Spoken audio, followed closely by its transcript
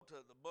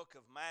to the book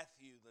of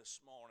Matthew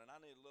this morning.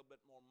 I need a little bit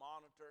more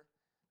monitor,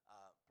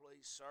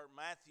 please, sir.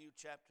 Matthew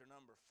chapter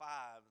number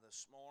 5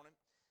 this morning.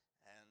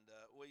 And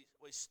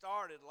we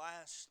started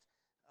last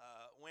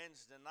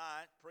Wednesday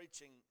night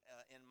preaching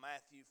in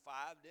Matthew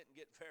 5. Didn't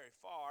get very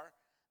far,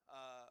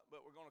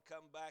 but we're going to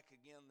come back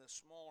again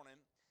this morning.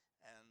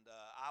 And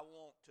I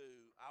want to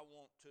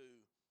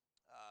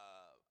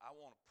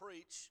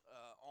preach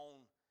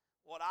on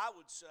what I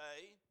would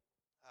say.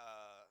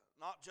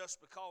 Not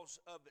just because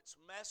of its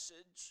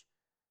message,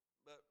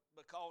 but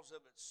because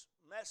of its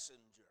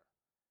messenger.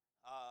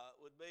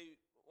 Would be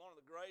one of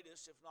the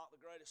greatest, if not the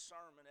greatest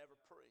sermon ever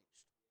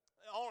preached.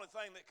 The only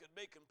thing that could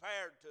be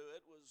compared to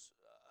it was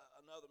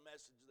another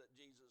message that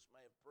Jesus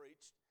may have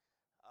preached.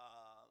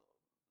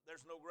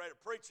 There's no greater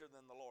preacher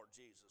than the Lord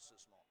Jesus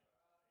this morning.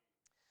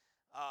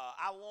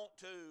 I want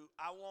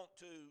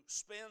to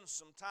spend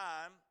some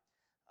time.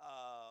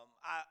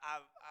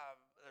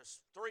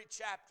 There's 3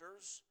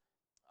 chapters.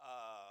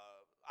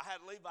 I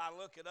had Levi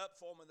look it up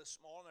for me this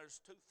morning.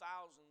 There's 2,000,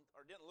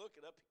 or didn't look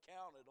it up, he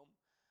counted them.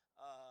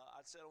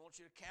 I said, I want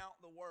you to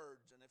count the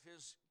words, and if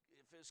his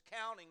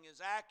counting is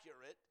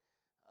accurate,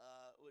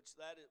 which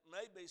it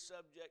may be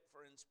subject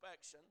for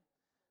inspection,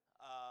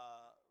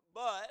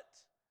 but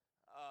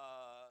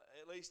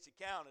at least he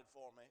counted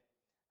for me.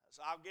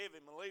 So I'll give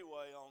him a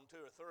leeway on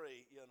 2 or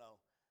 3, you know.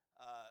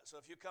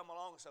 So if you come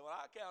along and say, well,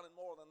 I counted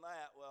more than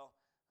that, well,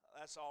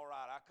 that's all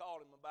right. I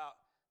called him about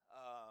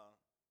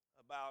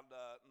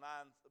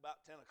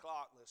 10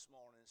 o'clock this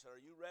morning and said, are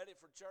you ready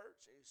for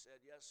church? He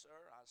said, yes, sir.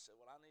 I said,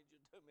 well, I need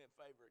you to do me a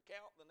favor.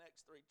 Count the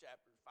next 3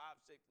 chapters, 5,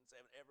 6, and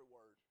 7, every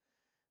word.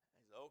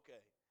 He said,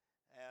 okay.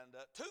 And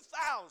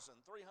 2,392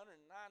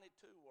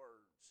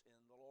 words in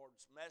the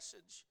Lord's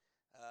message.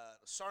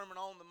 The Sermon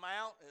on the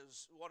Mount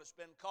is what it's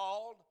been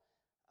called.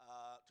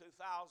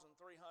 2,392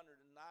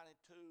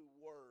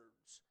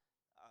 words,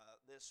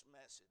 this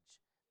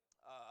message.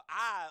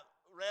 I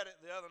read it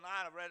the other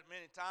night. I've read it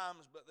many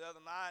times, but the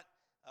other night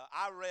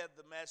I read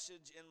the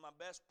message in my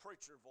best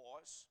preacher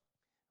voice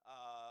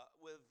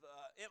with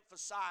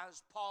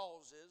emphasized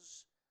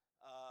pauses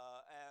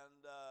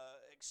and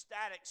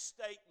ecstatic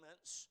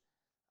statements,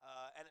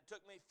 and it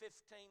took me 15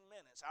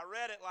 minutes. I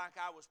read it like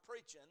I was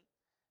preaching,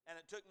 and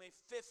it took me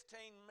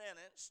 15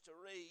 minutes to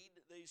read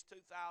these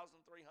 2,392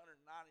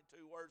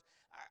 words.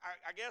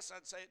 I guess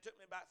I'd say it took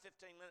me about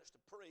 15 minutes to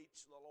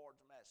preach the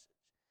Lord's message.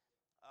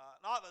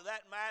 Not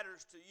that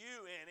matters to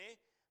you any,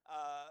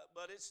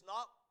 but it's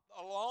not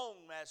a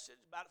long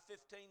message, about a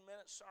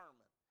 15-minute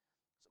sermon.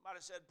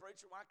 Somebody said,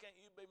 preacher, why can't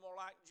you be more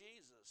like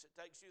Jesus? It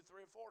takes you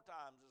 3 or 4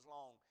 times as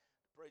long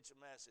to preach a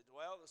message.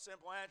 Well, the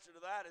simple answer to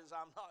that is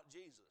I'm not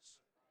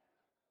Jesus.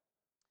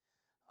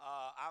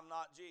 I'm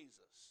not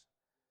Jesus.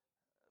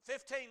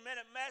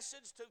 15-minute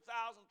message,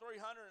 2,392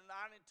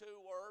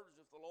 words,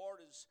 if the Lord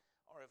is,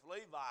 or if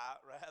Levi,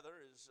 rather,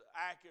 is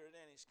accurate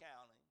in his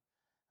counting.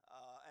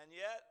 And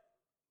yet,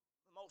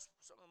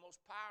 some of the most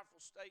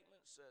powerful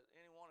statements that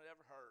anyone had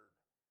ever heard.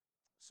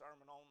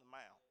 Sermon on the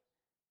Mount.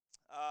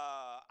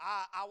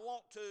 I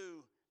want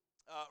to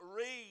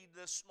read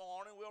this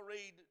morning. We'll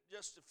read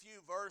just a few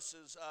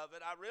verses of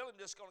it. I really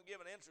am just going to give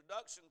an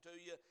introduction to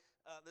you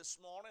this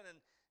morning. And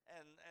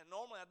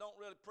normally I don't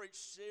really preach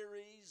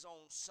series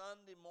on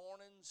Sunday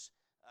mornings.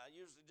 I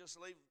usually just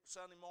leave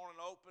Sunday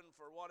morning open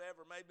for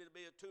whatever. Maybe it'll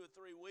be 2 or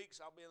 3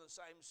 weeks. I'll be in the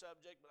same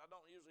subject, but I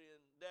don't usually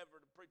endeavor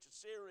to preach a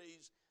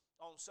series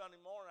on Sunday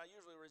morning. I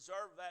usually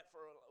reserve that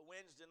for a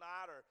Wednesday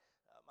night or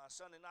my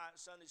Sunday night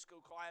Sunday school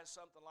class,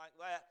 something like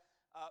that.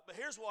 But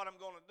here's what I'm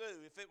going to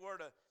do. If it were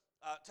to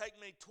take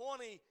me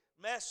 20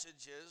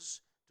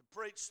 messages to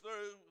preach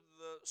through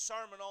the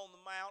Sermon on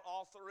the Mount,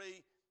 all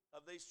 3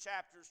 of these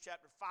chapters,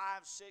 chapter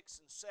 5, 6,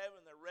 and 7,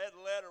 they're red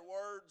letter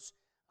words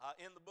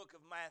in the book of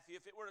Matthew.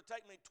 If it were to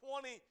take me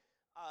 20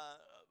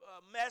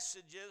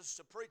 messages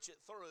to preach it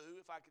through,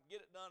 if I could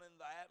get it done in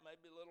that,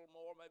 maybe a little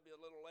more, maybe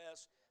a little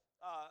less,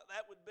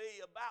 that would be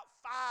about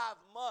 5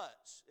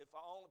 months if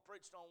I only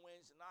preached on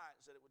Wednesday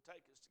nights that it would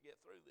take us to get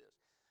through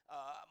this.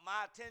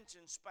 My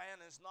attention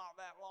span is not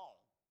that long.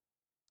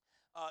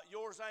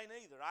 Yours ain't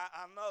either.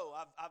 I know.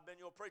 I've been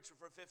your preacher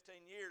for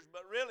 15 years,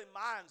 but really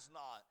mine's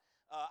not.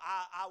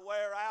 I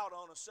wear out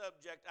on a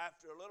subject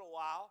after a little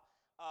while.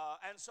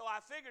 And so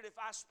I figured if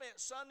I spent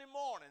Sunday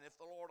morning, if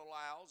the Lord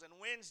allows, and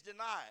Wednesday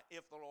night,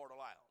 if the Lord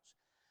allows,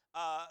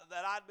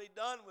 that I'd be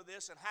done with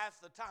this in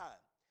half the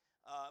time.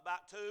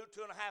 About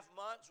 2.5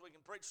 months, we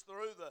can preach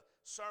through the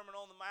Sermon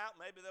on the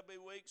Mount. Maybe there'll be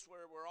weeks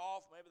where we're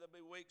off. Maybe there'll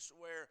be weeks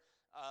where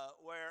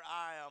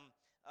I am,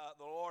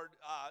 the Lord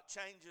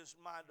changes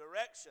my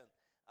direction.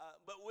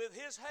 But with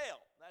His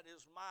help, that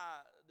is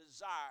my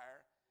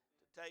desire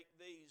to take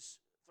these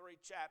 3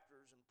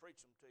 chapters and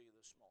preach them to you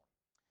this morning.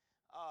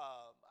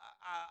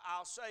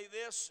 I'll say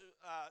this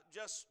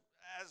just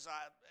as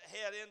I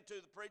head into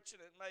the preaching.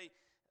 It may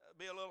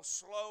be a little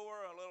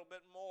slower, a little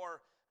bit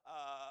more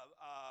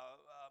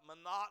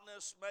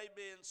monotonous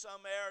maybe in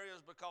some areas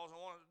because I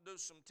want to do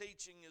some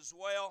teaching as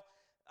well.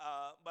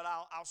 But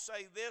I'll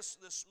say this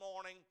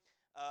morning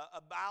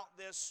about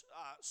this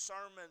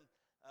Sermon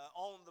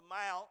on the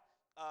Mount.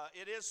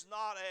 It is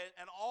not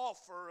an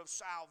offer of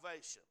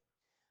salvation.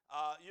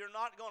 You're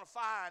not going to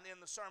find in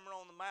the Sermon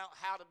on the Mount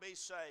how to be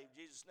saved.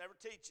 Jesus never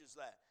teaches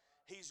that.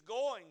 He's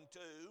going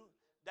to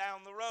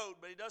down the road,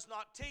 but he does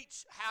not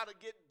teach how to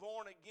get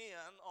born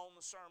again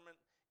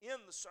in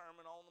the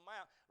Sermon on the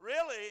Mount.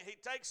 Really, he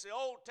takes the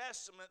Old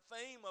Testament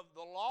theme of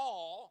the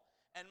law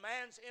and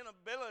man's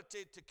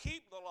inability to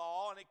keep the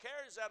law, and he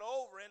carries that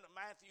over into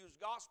Matthew's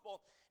gospel,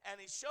 and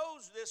he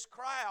shows this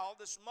crowd,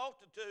 this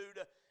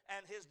multitude,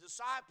 and his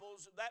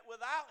disciples that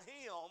without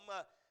him,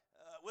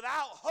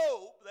 without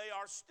hope, they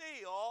are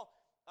still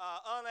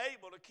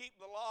unable to keep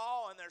the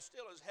law, and they're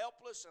still as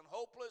helpless and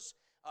hopeless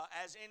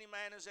as any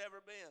man has ever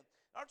been.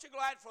 Aren't you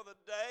glad for the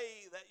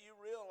day that you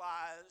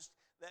realized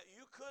that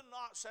you could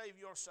not save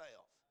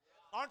yourself?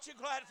 Aren't you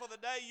glad for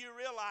the day you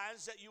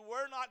realized that you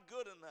were not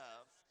good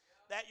enough?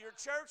 That your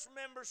church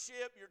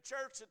membership, your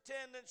church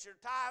attendance, your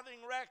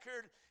tithing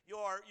record,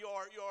 your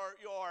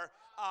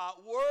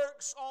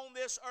works on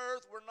this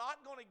earth were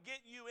not going to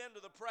get you into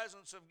the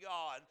presence of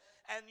God.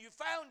 And you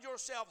found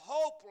yourself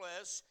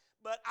hopeless.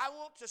 But I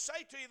want to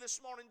say to you this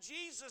morning,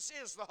 Jesus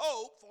is the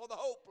hope for the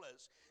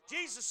hopeless.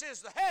 Jesus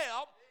is the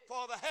help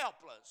for the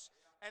helpless.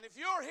 And if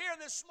you're here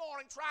this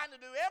morning trying to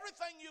do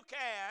everything you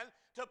can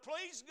to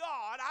please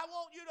God, I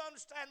want you to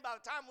understand by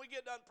the time we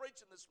get done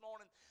preaching this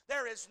morning,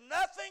 there is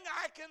nothing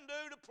I can do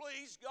to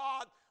please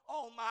God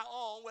on my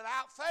own.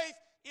 Without faith,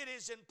 it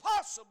is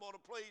impossible to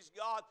please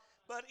God.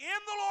 But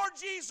in the Lord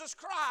Jesus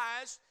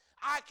Christ,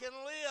 I can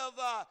live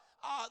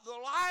the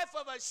life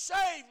of a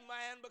saved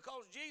man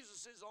because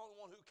Jesus is the only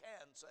one who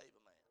can save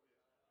a man.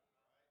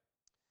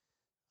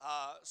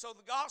 So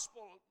the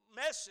gospel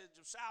message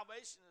of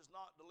salvation is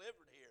not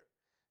delivered here.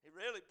 He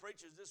really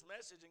preaches this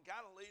message and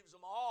kind of leaves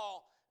them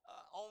all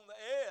on the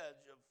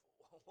edge of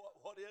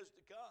what is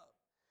to come.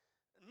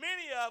 And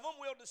many of them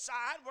will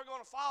decide we're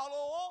going to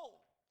follow on.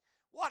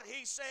 What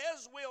he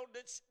says will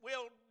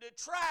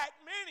detract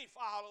many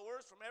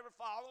followers from ever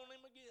following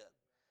him again.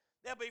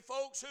 There'll be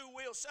folks who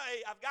will say,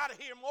 I've got to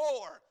hear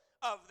more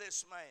of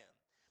this man.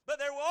 But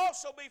there will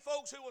also be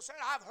folks who will say,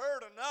 I've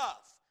heard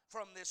enough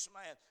from this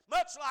man.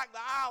 Much like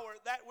the hour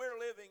that we're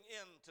living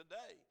in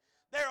today.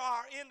 There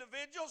are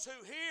individuals who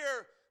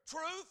hear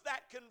truth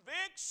that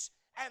convicts,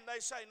 and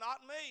they say,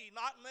 not me,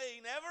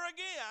 never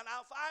again.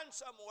 I'll find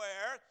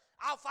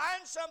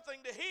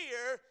something to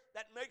hear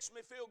that makes me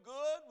feel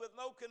good with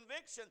no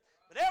conviction.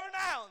 But every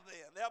now and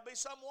then, there'll be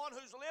someone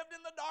who's lived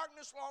in the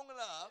darkness long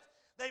enough,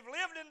 they've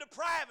lived in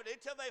depravity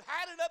till they've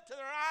had it up to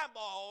their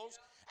eyeballs,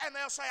 and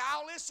they'll say,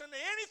 I'll listen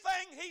to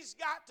anything he's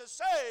got to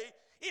say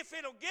if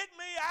it'll get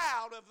me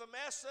out of the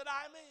mess that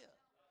I'm in.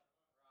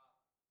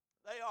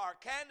 They are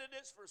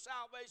candidates for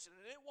salvation,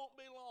 and it won't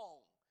be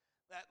long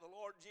that the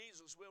Lord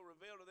Jesus will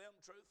reveal to them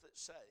truth that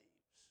saves.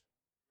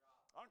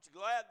 Aren't you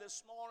glad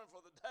this morning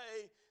for the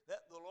day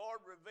that the Lord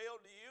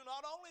revealed to you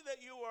not only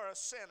that you were a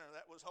sinner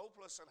that was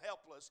hopeless and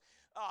helpless,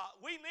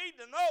 we need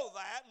to know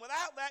that, and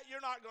without that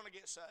you're not going to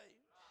get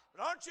saved.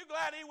 But aren't you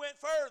glad he went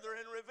further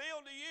and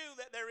revealed to you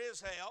that there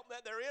is help,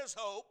 that there is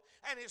hope,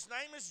 and his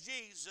name is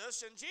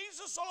Jesus, and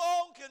Jesus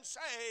alone can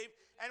save,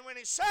 and when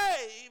he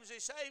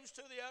saves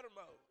to the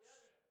uttermost.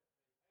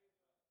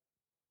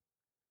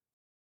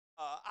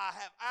 I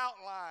have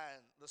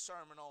outlined the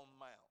Sermon on the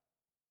Mount.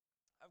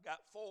 I've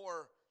got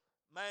 4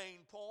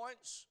 main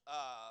points.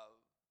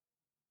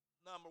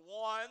 Number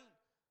 1,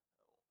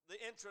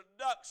 the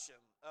introduction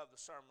of the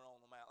Sermon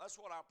on the Mount. That's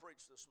what I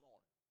preached this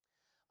morning.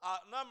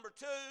 Number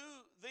 2,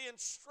 the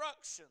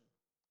instruction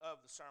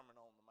of the Sermon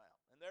on the Mount.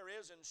 And there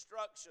is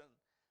instruction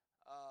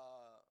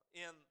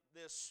in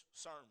this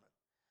sermon.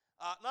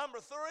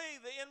 Number 3,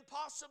 the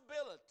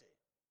impossibility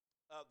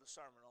of the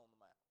Sermon on the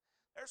Mount.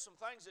 There's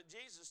some things that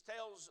Jesus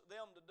tells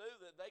them to do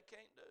that they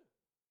can't do.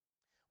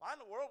 Why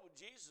in the world would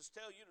Jesus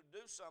tell you to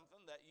do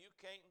something that you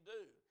can't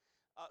do?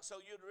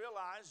 So you'd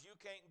realize you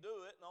can't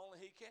do it and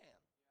only he can.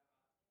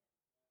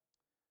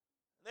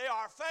 They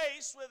are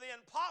faced with the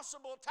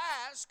impossible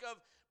task of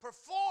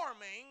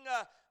performing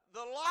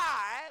the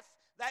life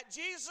that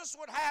Jesus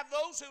would have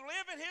those who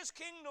live in his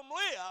kingdom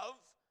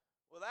live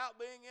without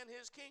being in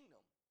his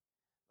kingdom.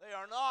 They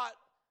are not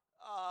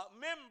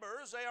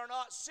members, they are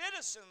not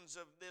citizens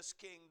of this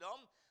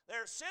kingdom.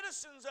 They're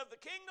citizens of the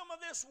kingdom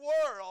of this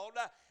world,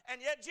 and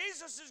yet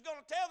Jesus is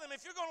going to tell them,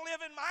 if you're going to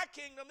live in my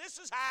kingdom,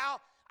 this is how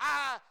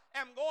I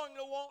am going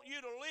to want you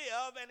to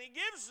live. And he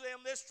gives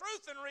them this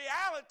truth and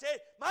reality.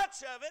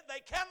 Much of it they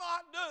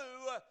cannot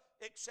do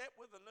except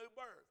with a new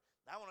birth.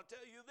 Now, I want to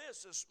tell you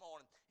this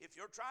morning. If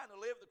you're trying to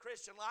live the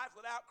Christian life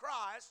without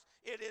Christ,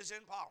 it is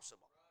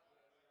impossible.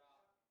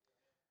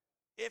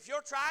 If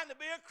you're trying to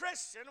be a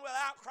Christian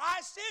without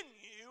Christ in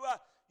you,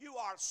 you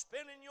are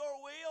spinning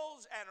your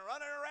wheels and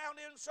running around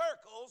in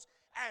circles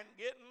and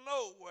getting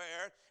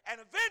nowhere. And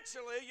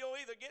eventually you'll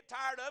either get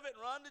tired of it and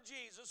run to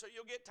Jesus, or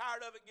you'll get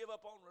tired of it and give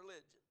up on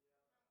religion.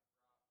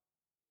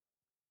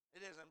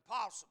 It is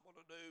impossible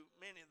to do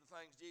many of the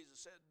things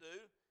Jesus said do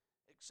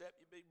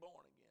except you be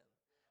born again.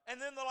 And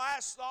then the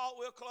last thought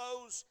we'll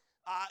close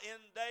in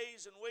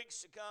days and weeks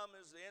to come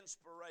is the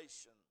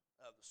inspiration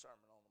of the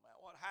Sermon on the Mount.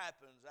 what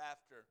happens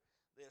after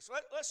this.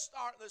 Let's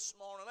start this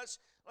morning.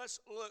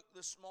 Let's look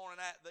this morning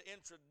at the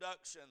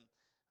introduction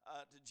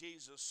to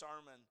Jesus'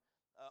 sermon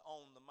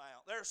on the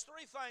Mount. There's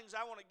three things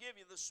I want to give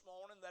you this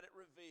morning that it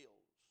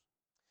reveals.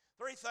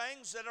 Three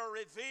things that are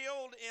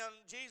revealed in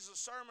Jesus'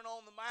 sermon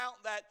on the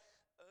Mount that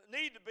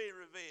need to be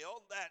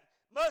revealed, that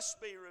must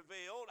be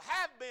revealed,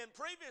 have been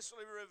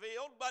previously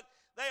revealed, but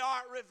they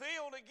are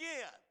revealed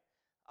again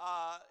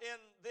in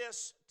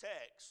this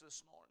text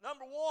this morning.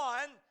 Number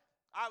one,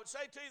 I would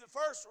say to you, the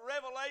first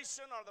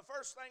revelation or the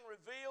first thing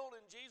revealed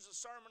in Jesus'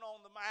 Sermon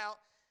on the Mount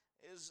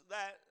is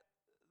that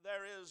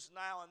there is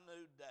now a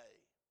new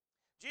day.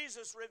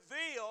 Jesus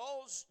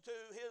reveals to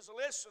his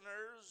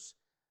listeners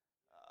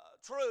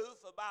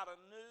truth about a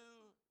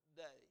new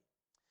day.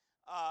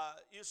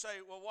 You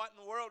say, well, what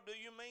in the world do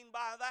you mean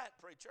by that,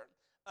 preacher?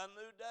 A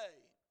new day.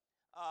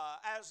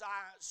 As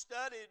I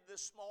studied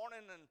this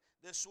morning and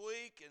this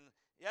week and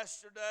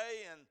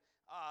yesterday and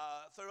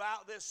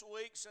throughout this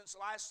week since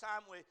last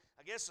time I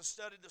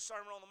studied the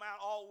Sermon on the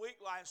Mount all week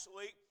last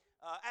week.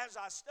 As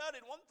I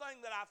studied, one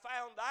thing that I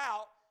found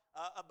out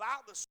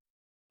about the Sermon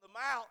on the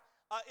Mount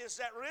is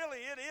that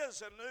really it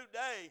is a new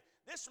day.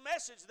 This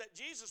message that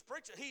Jesus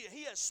preached,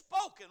 he has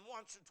spoken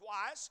once or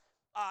twice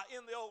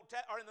in the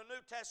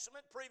New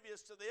Testament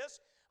previous to this.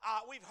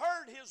 We've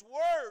heard his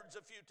words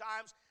a few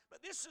times,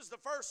 but this is the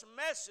first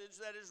message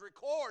that is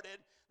recorded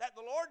that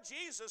the Lord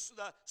Jesus,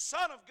 the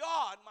Son of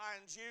God,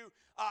 mind you,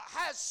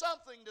 has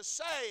something to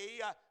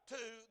say to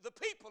the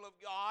people of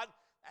God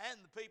and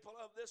the people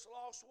of this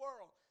lost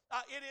world.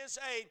 It is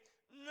a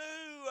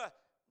new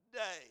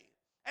day.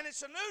 And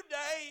it's a new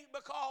day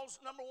because,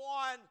 number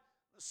one,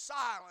 the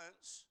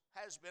silence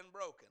has been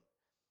broken.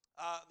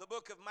 The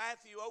book of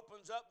Matthew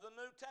opens up the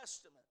New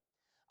Testament.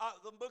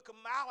 The book of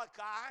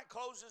Malachi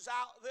closes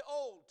out the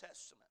Old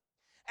Testament.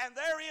 And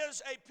there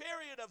is a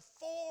period of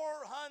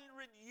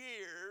 400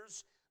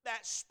 years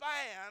that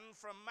span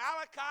from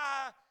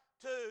Malachi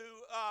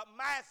to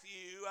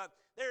Matthew.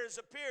 There is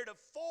a period of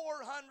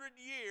 400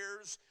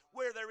 years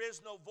where there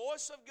is no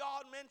voice of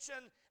God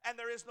mentioned and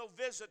there is no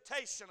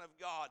visitation of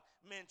God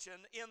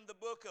mentioned in the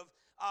book of,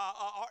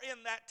 or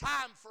in that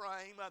time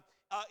frame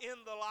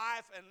in the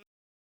life and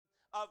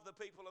of the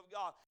people of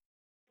God.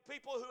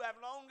 People who have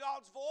known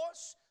God's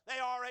voice, they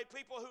are a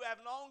people who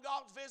have known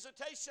God's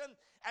visitation,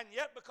 and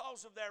yet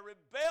because of their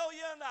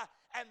rebellion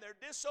and their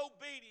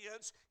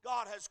disobedience,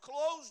 God has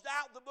closed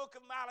out the book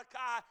of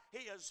Malachi.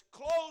 He has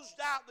closed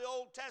out the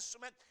Old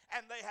Testament,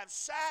 and they have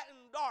sat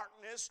in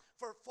darkness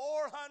for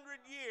 400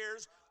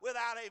 years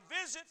without a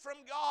visit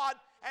from God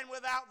and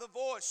without the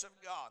voice of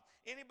God.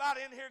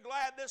 Anybody in here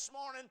glad this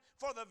morning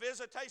for the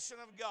visitation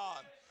of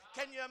God?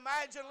 Can you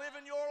imagine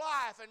living your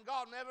life and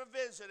God never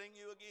visiting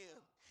you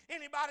again?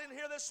 Anybody in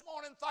here this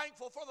morning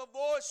thankful for the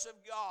voice of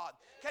God?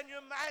 Can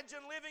you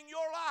imagine living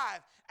your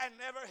life and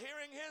never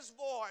hearing his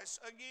voice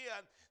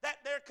again? That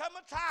there come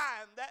a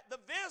time that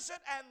the visit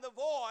and the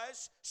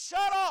voice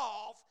shut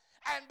off,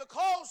 and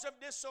because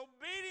of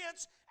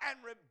disobedience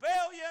and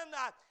rebellion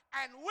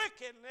and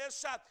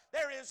wickedness,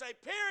 there is a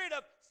period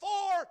of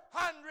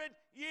 400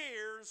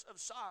 years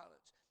of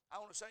silence. I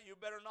want to say you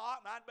better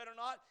not, and I'd better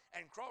not,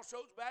 and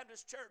Crossroads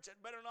Baptist Church had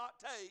better not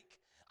take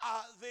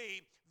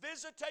the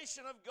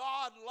visitation of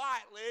God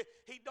lightly.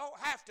 He don't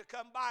have to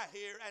come by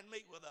here and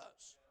meet with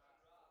us.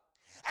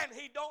 And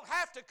he don't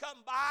have to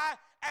come by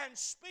and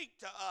speak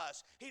to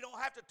us. He don't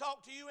have to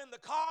talk to you in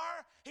the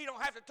car. He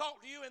don't have to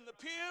talk to you in the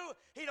pew.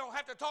 He don't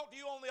have to talk to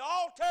you on the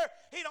altar.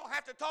 He don't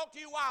have to talk to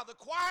you while the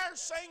choir's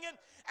singing.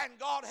 And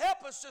God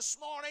help us this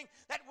morning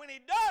that when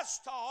he does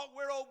talk,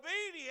 we're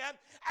obedient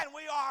and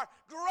we are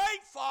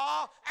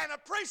grateful and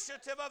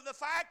appreciative of the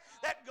fact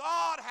that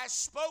God has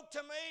spoke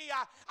to me.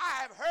 I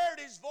have heard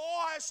his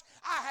voice.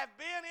 I have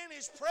been in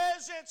his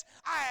presence.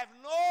 I have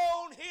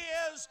known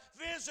his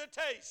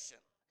visitation.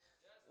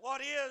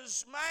 What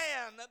is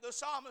man that the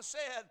psalmist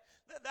said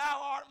that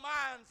thou art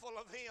mindful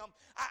of him?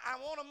 I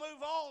want to move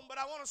on, but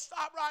I want to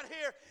stop right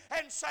here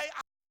and say,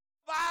 I'm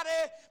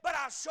nobody, but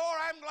I sure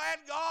am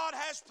glad God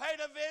has paid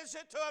a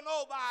visit to a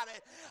nobody.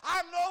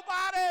 I'm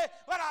nobody,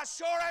 but I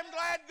sure am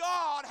glad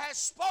God has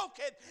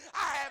spoken.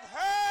 I have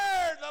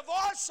heard the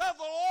voice of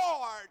the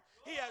Lord.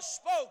 He has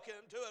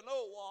spoken to a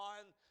no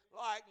one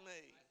like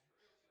me.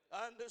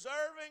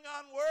 Undeserving,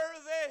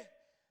 unworthy,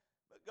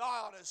 but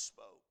God has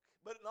spoken.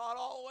 But not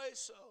always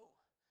so.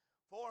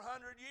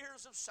 400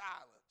 years of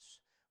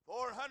silence.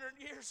 400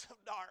 years of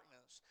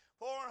darkness.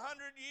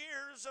 400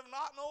 years of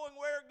not knowing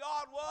where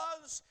God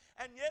was,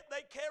 and yet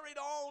they carried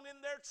on in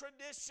their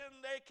tradition.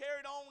 They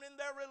carried on in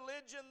their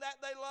religion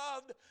that they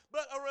loved,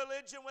 but a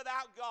religion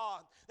without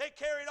God. They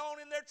carried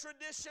on in their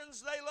traditions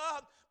they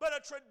loved, but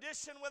a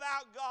tradition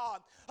without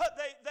God.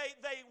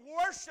 They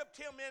worshiped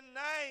him in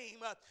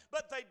name,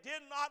 but they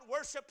did not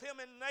worship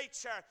him in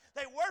nature.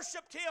 They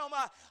worshiped him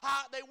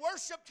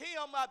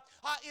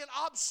in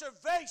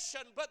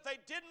observation, but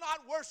they did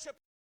not worship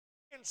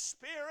in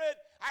spirit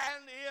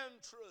and in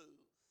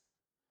truth.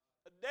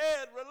 A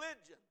dead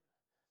religion.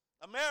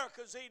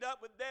 America's eat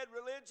up with dead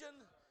religion.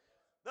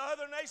 The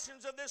other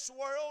nations of this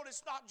world,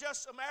 it's not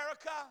just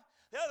America.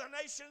 The other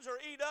nations are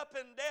eat up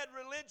in dead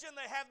religion.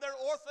 They have their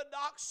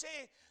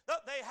orthodoxy.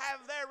 They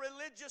have their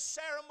religious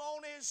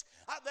ceremonies.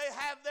 They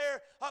have their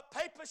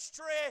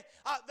papistry.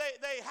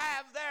 They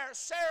have their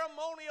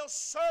ceremonial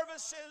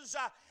services.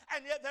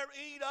 And yet they're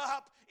eat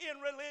up in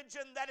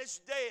religion that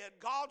is dead.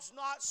 God's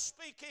not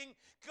speaking.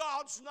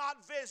 God's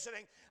not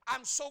visiting.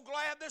 I'm so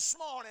glad this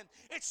morning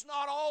it's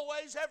not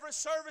always every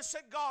service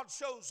that God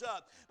shows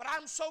up. But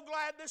I'm so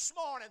glad this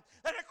morning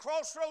that at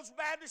Crossroads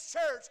Baptist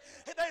Church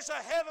there's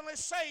a heavenly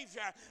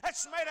Savior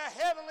that's made a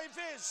heavenly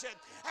visit.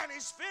 And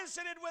He's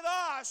visited with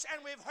us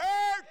and we've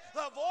heard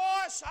the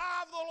voice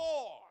of the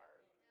Lord.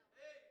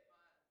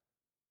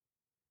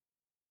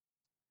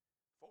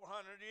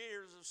 400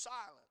 years of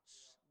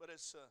silence, but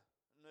it's a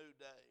new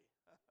day.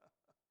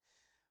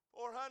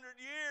 400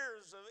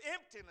 years of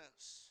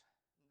emptiness,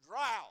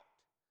 drought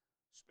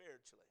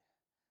spiritually,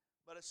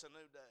 but it's a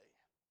new day.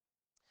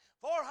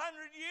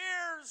 400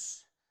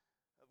 years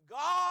of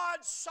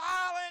God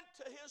silent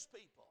to His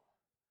people,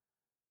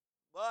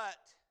 but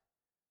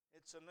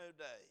it's a new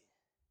day,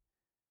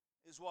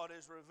 is what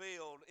is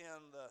revealed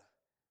in the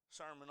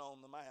Sermon on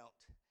the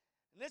Mount.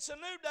 And it's a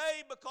new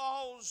day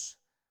because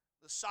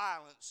the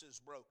silence is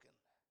broken.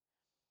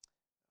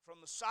 From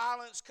the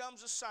silence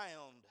comes a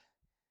sound.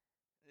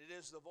 It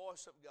is the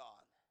voice of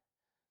God.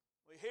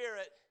 We hear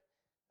it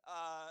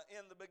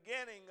in the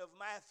beginning of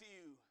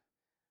Matthew.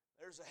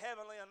 There's a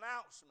heavenly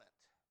announcement.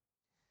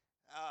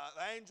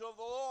 The angel of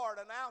the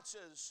Lord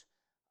announces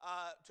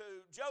to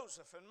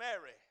Joseph and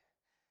Mary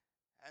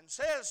and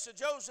says to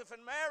Joseph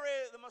and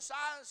Mary, the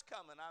Messiah is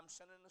coming. I'm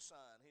sending the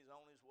Son. He's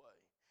on His way.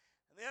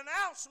 And the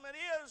announcement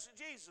is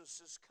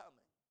Jesus is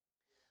coming.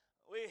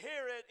 We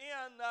hear it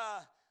in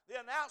the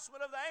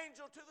announcement of the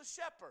angel to the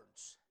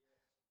shepherds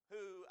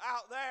who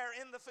out there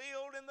in the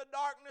field in the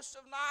darkness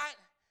of night,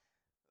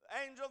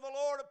 the angel of the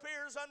Lord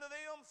appears unto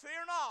them.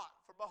 Fear not,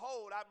 for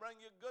behold, I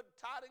bring you good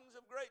tidings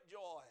of great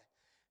joy.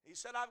 He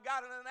said, I've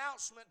got an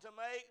announcement to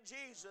make.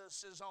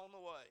 Jesus is on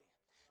the way.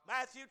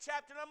 Matthew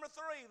chapter number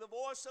 3, the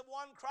voice of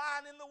one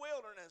crying in the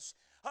wilderness.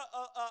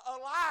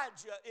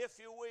 Elijah,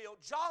 if you will.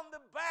 John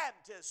the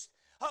Baptist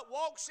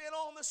walks in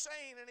on the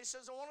scene and he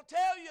says, I want to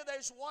tell you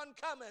there's one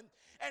coming.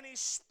 And he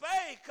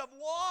spake of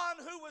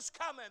one who was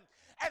coming.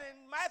 And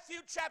in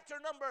Matthew chapter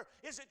number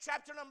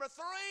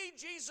 3,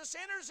 Jesus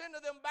enters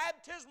into them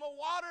baptismal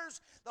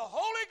waters. The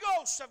Holy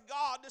Ghost of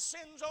God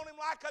descends on him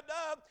like a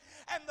dove,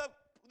 and the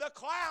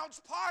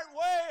clouds part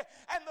way,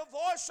 and the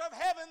voice of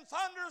heaven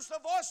thunders, the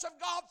voice of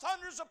God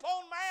thunders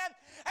upon man,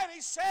 and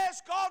he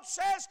says, God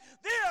says,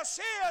 this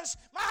is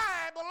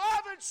my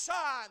beloved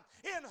Son,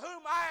 in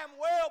whom I am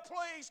well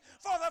pleased.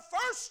 For the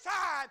first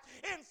time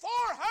in 400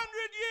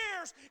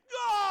 years,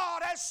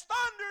 God has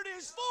thundered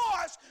His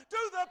voice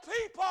to the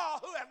people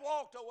who have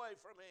walked away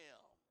from Him.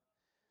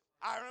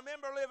 I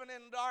remember living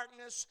in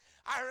darkness.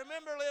 I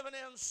remember living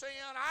in sin.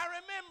 I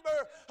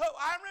remember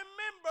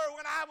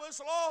when I was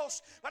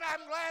lost. But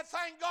I'm glad,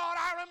 thank God,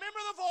 I remember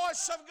the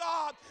voice of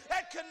God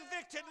that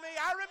convicted me.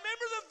 I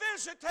remember the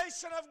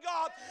visitation of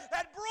God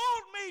that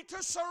brought me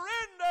to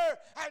surrender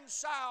and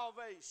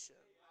salvation.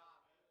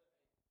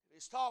 If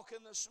He's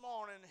talking this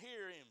morning,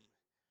 hear Him.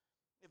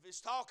 If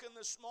He's talking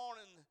this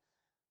morning,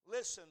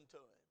 listen to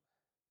Him.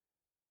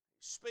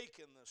 He's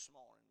speaking this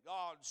morning.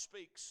 God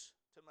speaks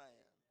to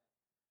man.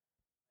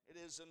 It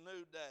is a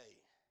new day.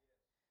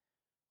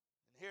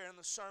 And here in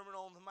the Sermon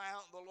on the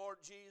Mount, the Lord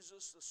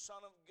Jesus, the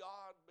Son of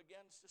God,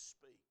 begins to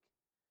speak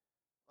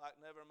like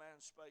never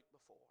man spake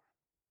before.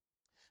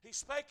 He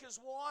spake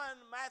as one.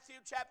 Matthew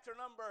chapter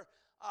number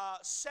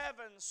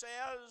 7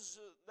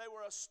 says they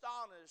were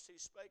astonished. He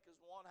spake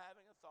as one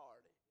having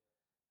authority,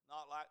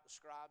 not like the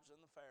scribes and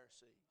the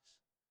Pharisees.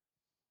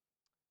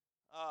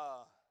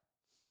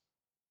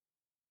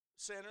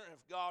 Sinner,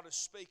 if God is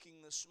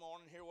speaking this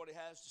morning, hear what He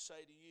has to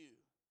say to you.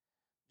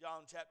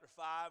 John chapter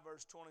 5,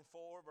 verse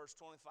 24, verse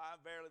 25,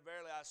 Verily,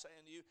 verily, I say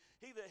unto you,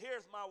 he that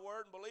heareth my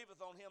word and believeth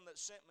on Him that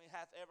sent me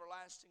hath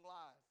everlasting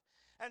life,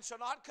 and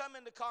shall not come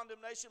into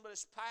condemnation, but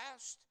is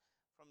passed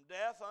from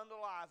death unto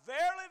life.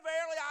 Verily,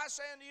 verily, I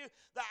say unto you,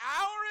 the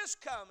hour is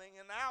coming,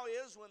 and now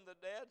is, when the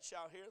dead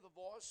shall hear the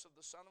voice of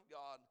the Son of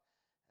God,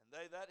 and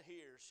they that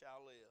hear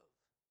shall live.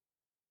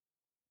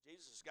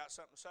 Jesus has got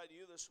something to say to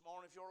you this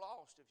morning if you're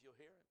lost, if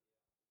you'll hear it.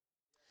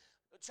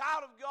 The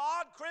child of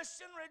God,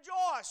 Christian,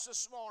 rejoice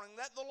this morning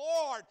that the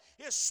Lord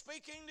is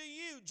speaking to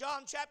you.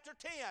 John chapter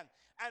 10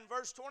 and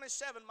verse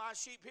 27, my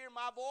sheep hear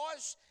my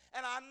voice,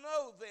 and I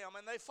know them,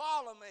 and they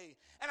follow me.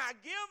 And I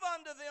give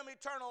unto them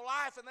eternal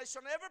life, and they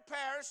shall never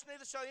perish,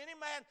 neither shall any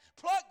man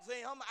pluck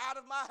them out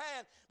of my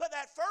hand. But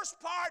that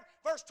first part,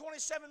 verse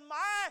 27,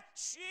 my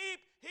sheep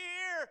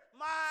hear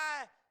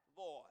my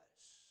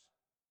voice.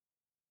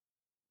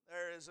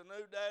 There is a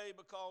new day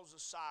because the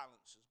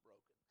silence is broken.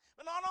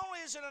 But not only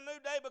is it a new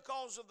day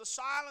because of the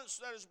silence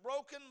that is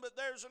broken, but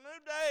there's a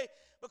new day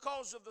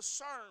because of the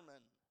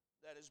sermon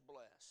that is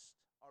blessed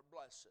or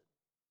blessed.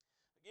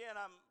 Again,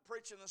 I'm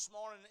preaching this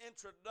morning an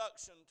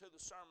introduction to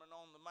the Sermon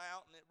on the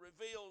Mount, and it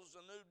reveals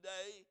a new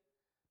day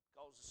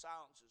because the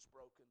silence is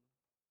broken.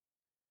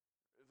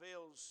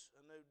 Reveals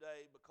a new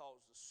day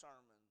because the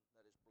sermon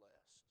that is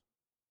blessed.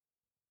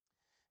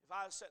 If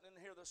I was sitting in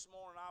here this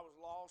morning, I was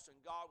lost, and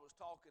God was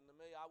talking to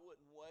me, I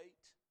wouldn't wait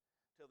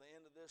till the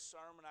end of this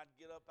sermon. I'd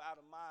get up out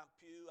of my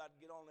pew, I'd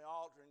get on the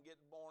altar and get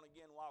born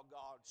again while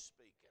God's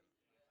speaking.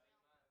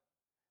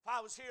 If I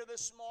was here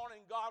this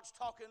morning, God's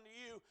talking to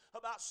you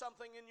about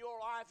something in your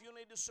life you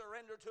need to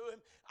surrender to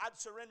Him, I'd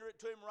surrender it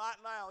to Him right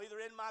now,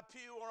 either in my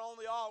pew or on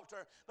the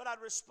altar, but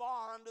I'd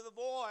respond to the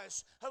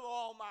voice of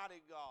Almighty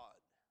God.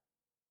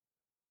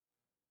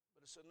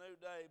 But it's a new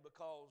day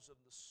because of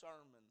the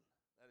sermon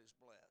that is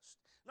blessed.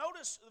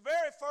 Notice the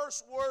very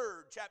first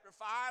word, chapter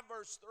 5,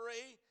 verse 3,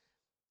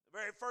 the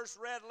very first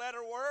red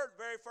letter word,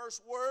 very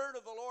first word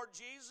of the Lord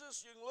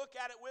Jesus. You can look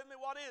at it with me.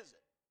 What is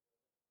it?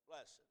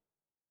 Blessed.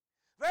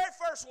 Very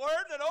first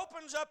word that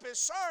opens up his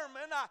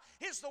sermon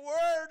is the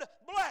word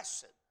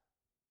blessed.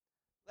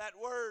 That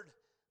word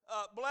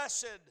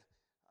blessed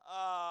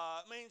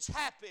means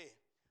happy,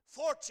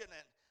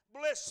 fortunate,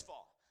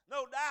 blissful.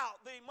 No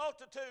doubt the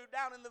multitude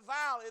down in the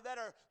valley that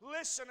are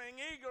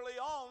listening eagerly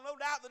on, no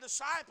doubt the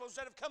disciples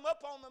that have come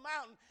up on the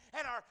mountain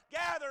and are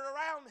gathered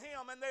around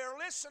him and they are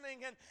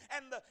listening, and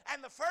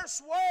the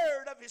first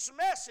word of his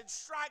message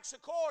strikes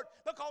a chord,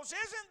 because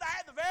isn't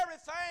that the very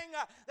thing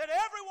that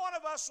every one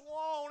of us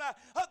want,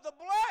 the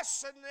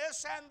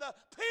blessedness and the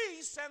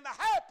peace and the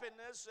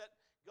happiness that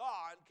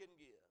God can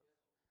give.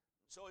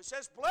 So he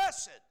says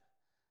blessed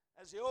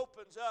as he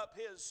opens up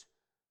his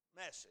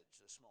message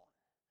this morning.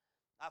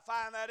 I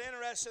find that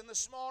interesting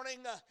this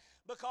morning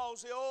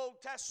because the Old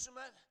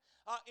Testament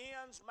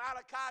ends,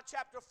 Malachi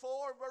chapter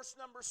 4, verse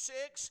number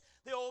 6.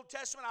 The Old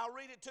Testament, I'll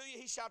read it to you.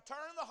 He shall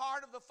turn the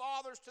heart of the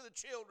fathers to the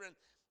children,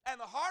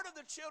 and the heart of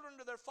the children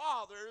to their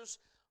fathers,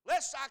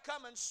 lest I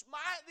come and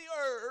smite the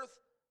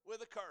earth with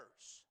a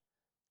curse.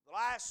 The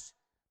last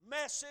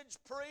message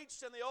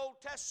preached in the Old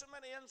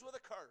Testament ends with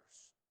a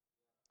curse.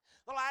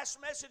 The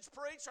last message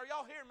preached, are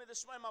y'all hearing me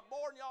this morning? Am I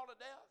boring y'all to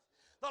death?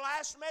 The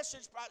last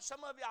message, some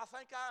of you, I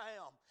think I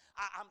am.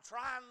 I'm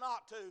trying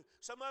not to.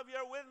 Some of you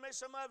are with me,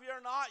 some of you are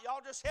not.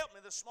 Y'all just help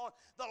me this morning.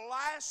 The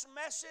last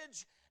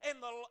message in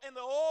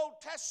the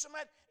Old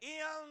Testament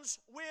ends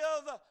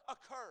with a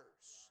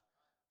curse.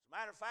 As a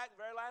matter of fact,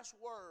 the very last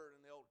word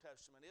in the Old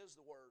Testament is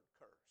the word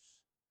curse.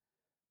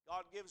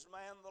 God gives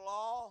man the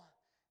law.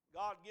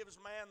 God gives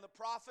man the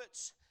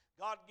prophets.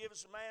 God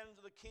gives man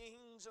to the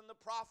kings and the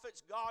prophets.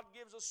 God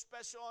gives a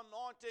special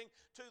anointing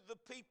to the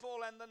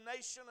people and the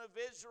nation of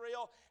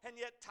Israel. And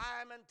yet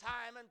time and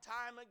time and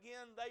time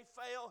again they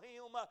fail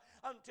him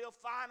until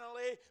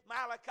finally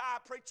Malachi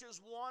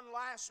preaches one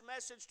last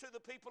message to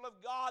the people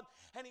of God.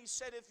 And he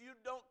said, if you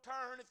don't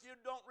turn, if you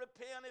don't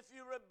repent, if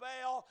you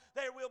rebel,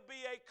 there will be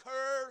a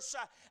curse.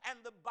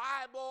 And the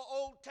Bible,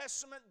 Old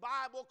Testament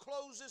Bible,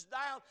 closes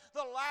down.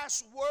 The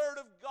last word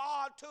of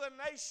God to a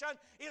nation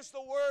is the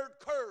word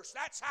curse.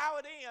 That's how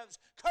it ends.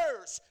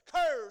 Curse,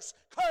 curse,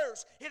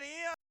 curse. It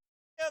ends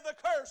with a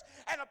curse.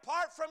 And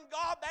apart from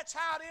God, that's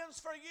how it ends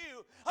for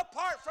you.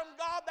 Apart from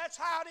God, that's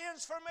how it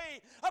ends for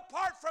me.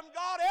 Apart from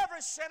God,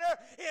 every sinner,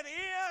 it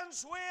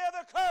ends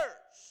with a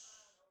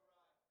curse.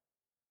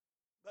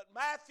 But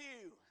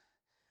Matthew,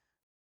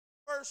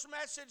 first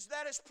message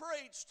that is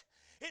preached,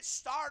 it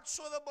starts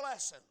with a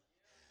blessing.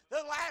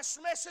 The last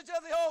message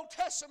of the Old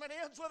Testament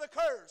ends with a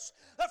curse.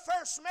 The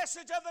first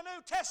message of the New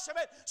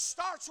Testament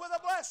starts with a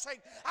blessing.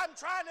 I'm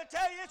trying to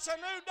tell you, it's a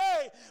new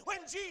day. When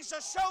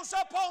Jesus shows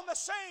up on the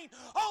scene,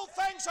 old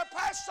things are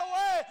passed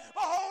away.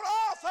 Behold,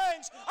 all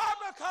things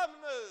are become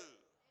new.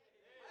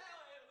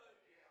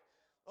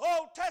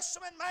 Old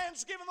Testament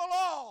man's given the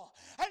law,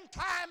 and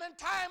time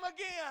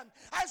again,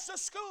 as the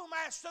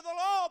schoolmaster, the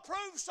law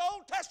proves to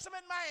Old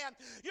Testament man,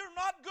 you're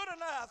not good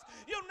enough.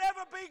 You'll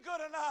never be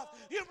good enough.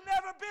 You've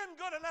never been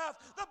good enough.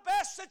 The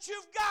best that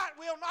you've got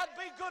will not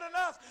be good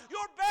enough.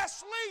 Your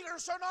best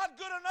leaders are not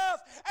good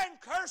enough, and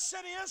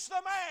cursed is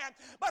the man.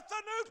 But the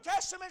New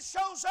Testament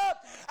shows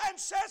up and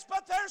says,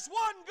 but there's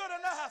one good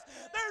enough.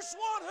 There's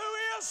one who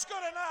is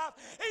good enough.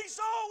 He's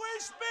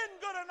always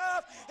been good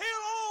enough.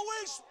 He'll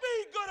always be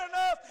good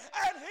enough.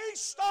 And he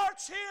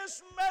starts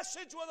his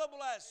message with a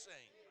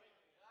blessing.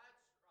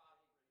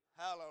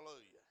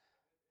 Hallelujah.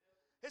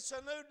 It's a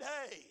new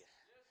day.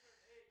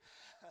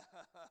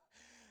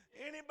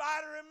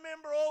 Anybody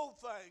remember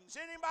old things?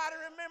 Anybody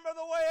remember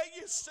the way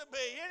it used to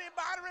be?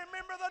 Anybody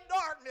remember the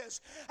darkness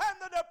and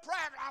the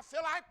depravity? I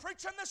feel like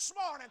preaching this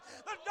morning.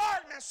 The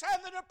darkness and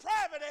the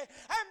depravity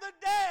and the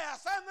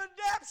death and the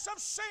depths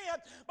of sin.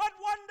 But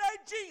one day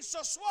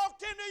Jesus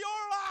walked into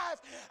your life,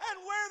 and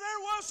where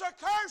there was a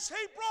curse,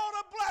 he brought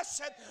a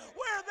blessing.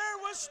 Where there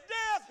was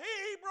death,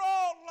 he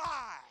brought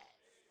life.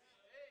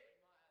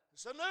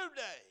 It's a new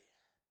day.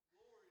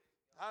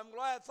 I'm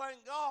glad,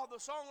 thank God, the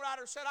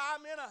songwriter said,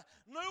 I'm in a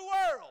new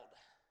world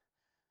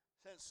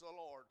since the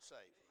Lord saved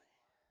me.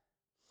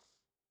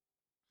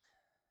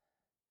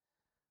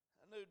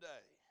 A new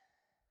day.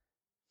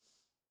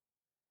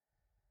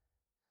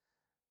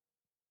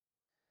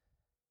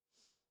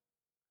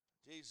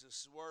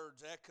 Jesus'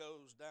 words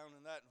echoes down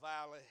in that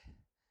valley.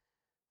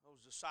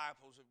 Those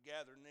disciples have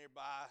gathered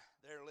nearby.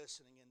 They're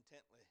listening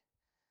intently.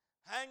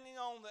 Hanging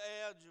on the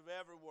edge of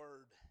every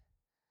word,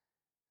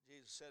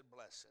 Jesus said,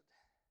 blessed,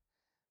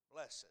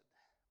 blessed,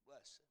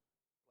 blessed,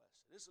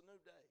 blessed. This is a new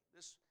day.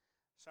 This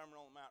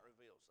Sermon on the Mount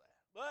reveals that.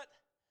 But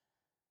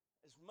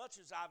as much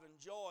as I've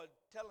enjoyed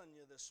telling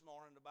you this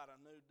morning about a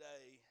new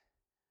day,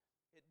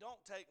 it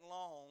don't take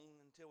long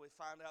until we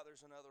find out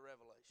there's another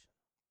revelation.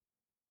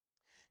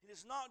 It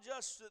is not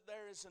just that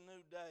there is a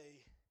new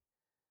day,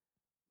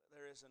 but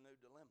there is a new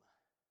dilemma,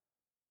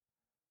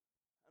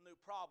 a new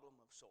problem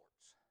of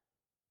sorts.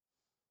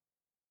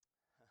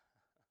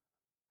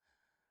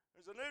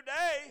 There's a new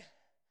day.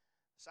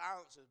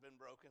 Silence has been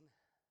broken.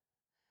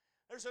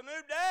 There's a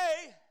new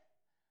day.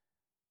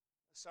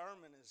 The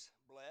sermon is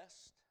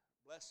blessed,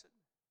 blessed.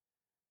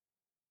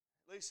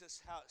 At least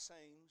that's how it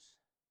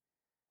seems.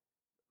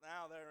 But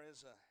now there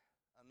is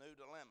a new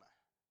dilemma.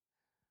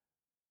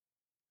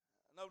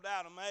 No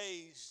doubt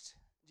amazed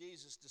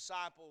Jesus'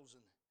 disciples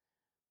and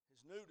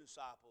his new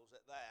disciples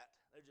at that.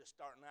 They're just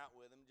starting out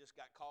with him. Just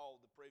got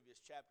called the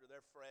previous chapter.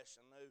 They're fresh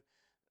and new.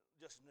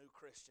 Just new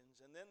Christians.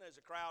 And then there's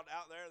a crowd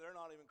out there, they're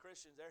not even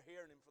Christians, they're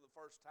hearing him for the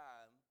first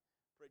time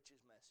preach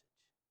his message.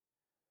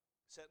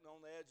 Sitting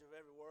on the edge of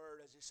every word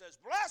as he says,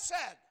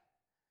 blessed!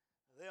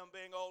 Them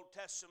being Old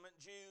Testament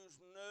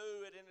Jews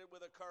knew it ended with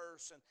a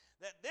curse, and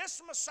that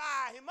this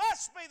Messiah, he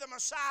must be the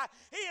Messiah.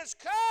 He has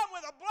come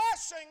with a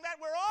blessing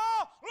that we're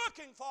all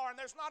looking for, and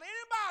there's not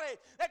anybody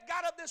that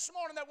got up this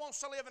morning that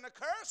wants to live in a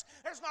curse.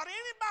 There's not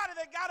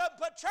anybody that got up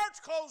and put church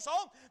clothes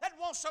on that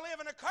wants to live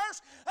in a curse.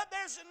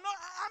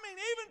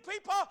 Even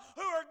people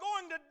who are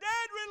going to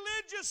dead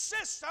religious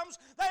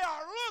systems, they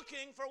are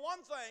looking for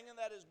one thing, and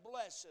that is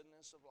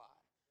blessedness of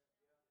life.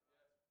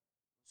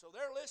 So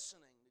they're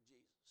listening to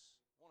Jesus.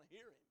 I want to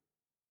hear him.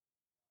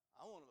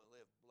 I want to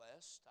live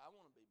blessed. I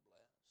want to be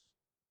blessed.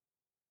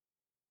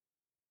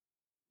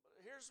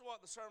 But here's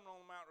what the Sermon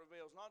on the Mount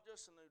reveals. Not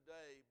just a new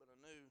day, but a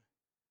new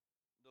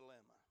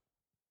dilemma.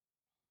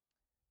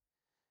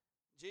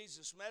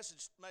 Jesus'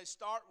 message may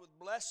start with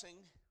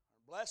blessing,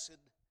 or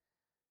blessed,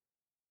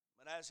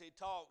 but as he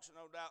talks,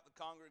 no doubt the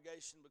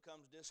congregation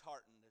becomes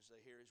disheartened as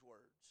they hear his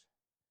words.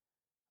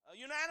 A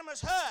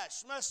unanimous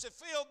hush must have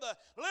filled the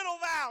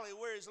little valley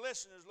where his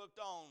listeners looked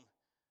on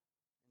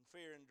in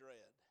fear and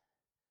dread.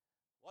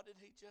 What did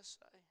he just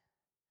say?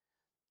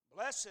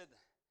 Blessed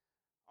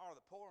are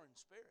the poor in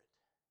spirit.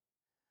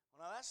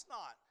 Well, now that's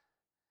not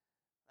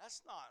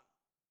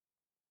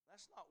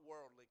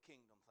worldly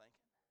kingdom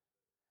thinking.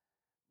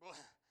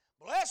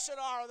 Blessed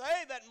are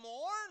they that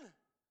mourn.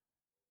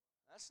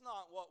 That's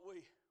not what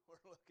we're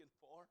looking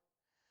for.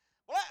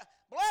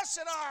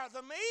 Blessed are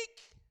the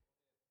meek.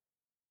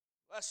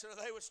 Blessed are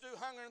they which do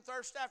hunger and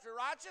thirst after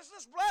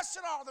righteousness. Blessed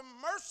are the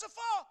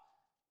merciful.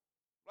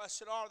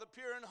 Blessed are the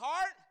pure in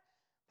heart.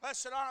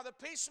 Blessed are the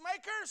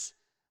peacemakers.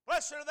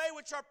 Blessed are they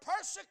which are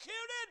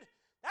persecuted.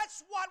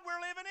 That's what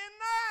we're living in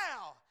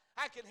now.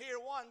 I can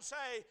hear one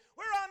say,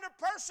 we're under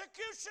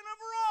persecution of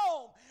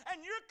Rome,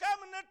 and you're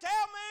coming to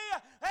tell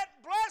me that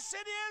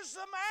blessed is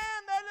the man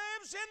that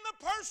lives in the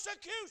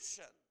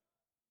persecution.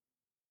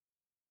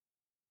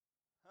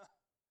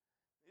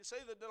 You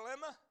see the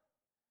dilemma?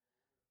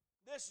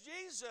 This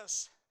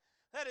Jesus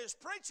that is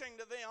preaching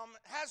to them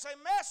has a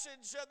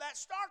message that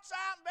starts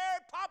out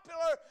very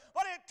popular,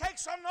 but it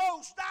takes a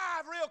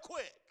nosedive real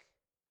quick.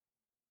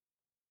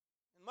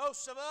 And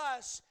most of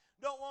us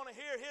don't want to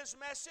hear his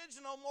message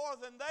no more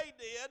than they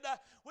did.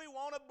 We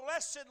want a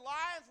blessed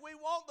life. We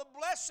want the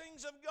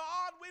blessings of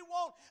God.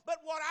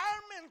 But what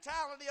our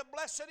mentality of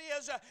blessed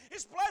is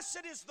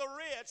blessed is the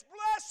rich.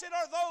 Blessed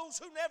are those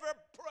who never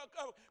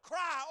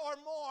cry or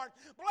mourn.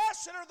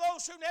 Blessed are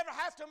those who never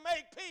have to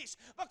make peace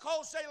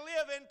because they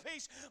live in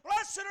peace.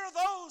 Blessed are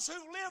those who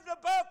lived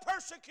above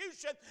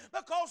persecution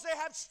because they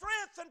have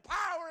strength and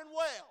power and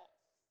wealth.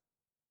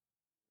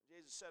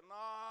 Jesus said,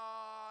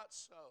 not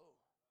so.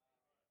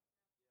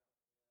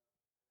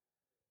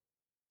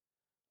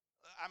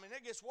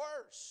 It gets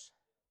worse.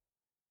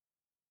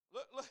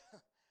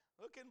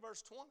 Look in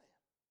verse 20.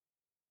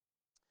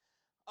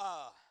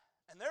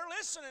 And they're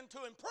listening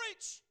to him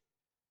preach.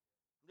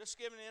 I'm just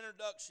giving an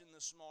introduction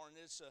this morning.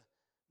 It's a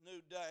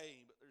new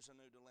day, but there's a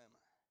new dilemma.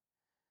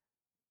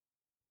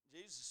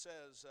 Jesus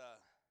says,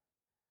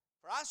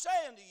 for I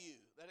say unto you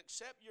that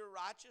except your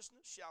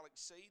righteousness shall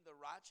exceed the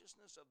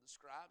righteousness of the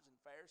scribes and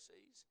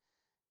Pharisees,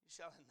 you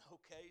shall in no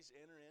case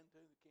enter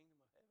into the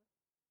kingdom of heaven.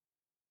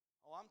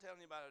 Oh, I'm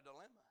telling you about a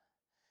dilemma.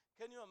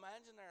 Can you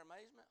imagine their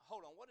amazement?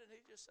 Hold on, what did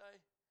he just say?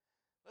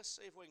 Let's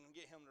see if we can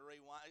get him to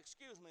rewind.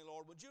 Excuse me,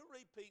 Lord, would you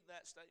repeat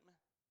that statement?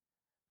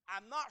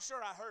 I'm not sure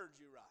I heard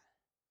you right.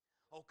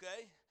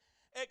 Okay?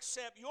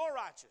 Except your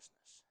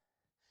righteousness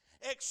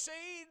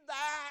exceed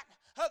that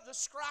of the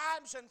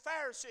scribes and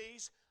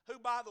Pharisees, who,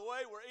 by the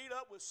way, were eat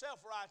up with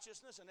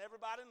self-righteousness, and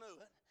everybody knew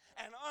it,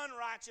 and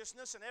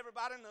unrighteousness, and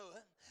everybody knew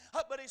it.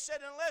 But he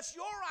said, unless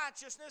your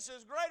righteousness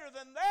is greater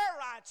than their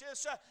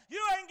righteousness,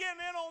 you ain't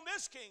getting in on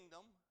this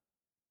kingdom.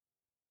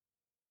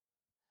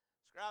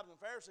 Scribes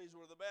and Pharisees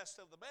were the best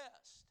of the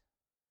best.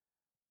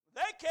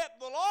 They kept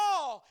the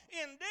law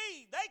in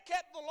deed. They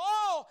kept the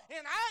law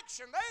in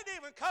action. They'd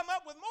even come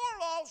up with more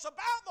laws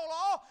about the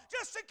law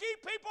just to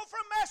keep people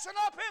from messing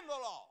up in the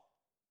law.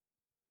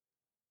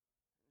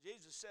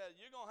 Jesus said,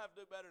 you're going to have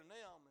to do better than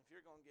them if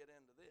you're going to get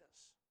into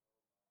this.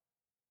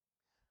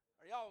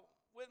 Are y'all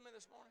with me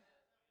this morning?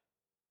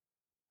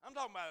 I'm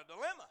talking about a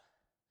dilemma.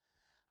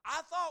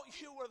 I thought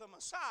you were the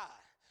Messiah.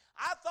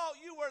 I thought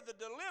you were the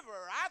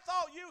deliverer. I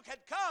thought you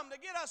had come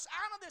to get us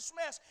out of this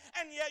mess,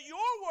 and yet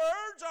your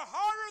words are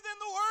harder than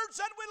the words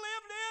that we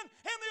lived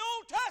in the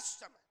Old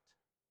Testament.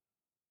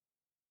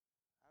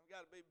 I've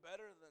got to be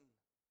better than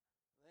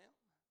them.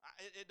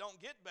 It don't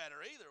get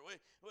better either. We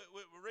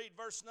read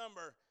verse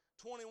number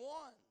 21.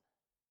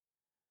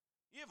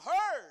 You've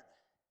heard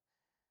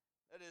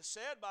that it is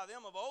said by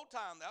them of old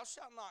time, thou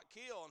shalt not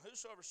kill, and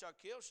whosoever shall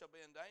kill shall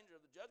be in danger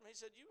of the judgment. He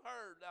said, you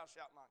heard thou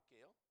shalt not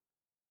kill.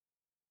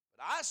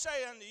 But I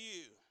say unto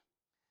you,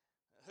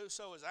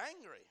 whoso is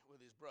angry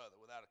with his brother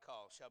without a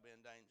cause shall be in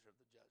danger of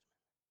the judgment.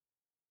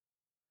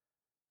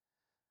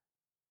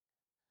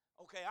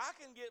 Okay, I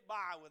can get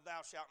by with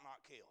thou shalt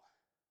not kill.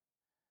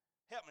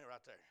 Help me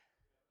right there.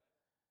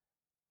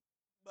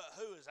 But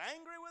who is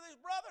angry with his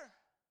brother?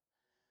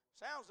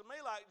 Sounds to me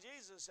like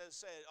Jesus has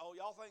said, oh,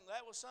 y'all think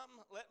that was something?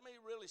 Let me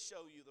really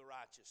show you the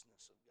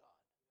righteousness of God.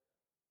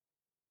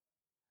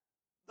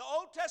 The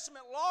Old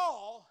Testament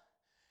law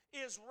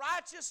is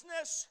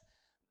righteousness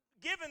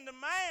given to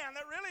man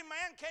that really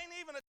man can't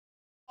even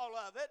achieve all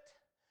of it.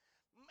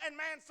 And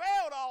man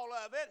failed all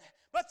of it.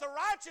 But the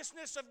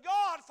righteousness of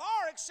God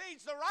far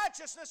exceeds the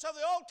righteousness of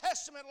the Old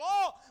Testament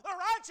law. The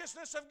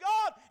righteousness of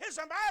God is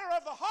a matter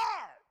of the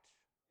heart.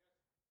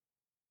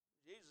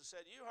 Jesus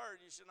said, you heard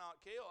you should not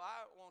kill.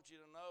 I want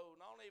you to know,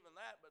 not even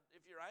that, but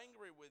if you're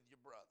angry with your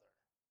brother,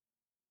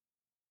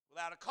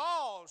 without a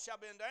cause shall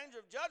be in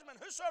danger of judgment.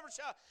 Whosoever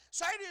shall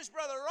say to his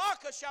brother,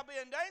 Raca, shall be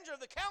in danger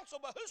of the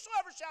council, but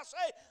whosoever shall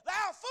say,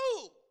 thou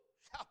fool,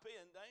 shall be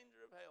in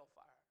danger of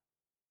hellfire.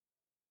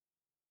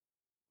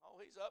 Oh,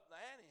 he's up the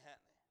ante,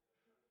 hasn't he?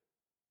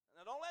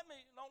 Now don't let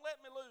me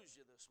lose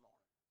you this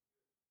morning.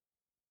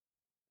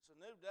 It's a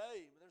new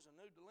day, but there's a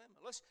new dilemma.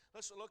 Let's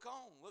look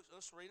on.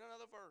 Let's read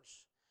another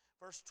verse.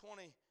 Verse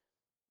 27.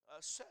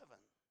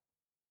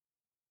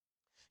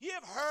 Ye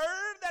have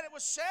heard that it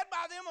was said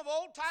by them of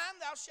old time,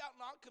 thou shalt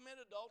not commit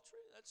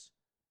adultery. That's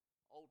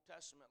Old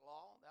Testament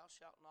law. Thou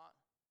shalt not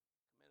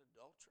commit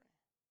adultery.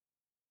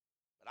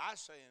 But I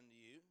say unto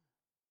you,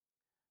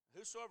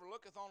 whosoever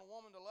looketh on a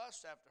woman to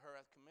lust after her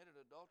hath committed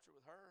adultery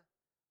with her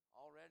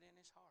already in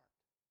his heart.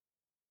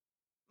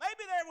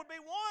 Maybe there would be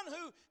one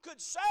who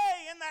could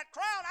say in that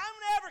crowd, I'm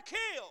never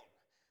killed.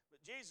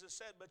 But Jesus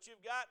said, but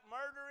you've got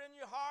murder in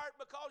your heart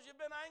because you've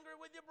been angry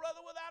with your brother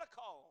without a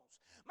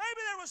cause.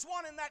 Maybe there was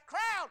one in that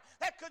crowd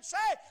that could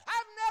say,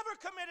 I've never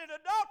committed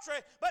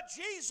adultery. But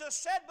Jesus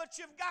said, but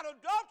you've got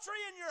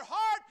adultery in your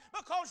heart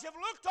because you've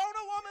looked on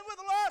a woman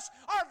with lust,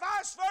 or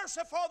vice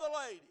versa for the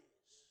ladies.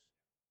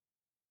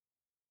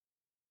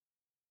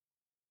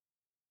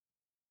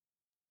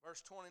 Verse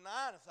 29,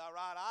 if thy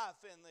right eye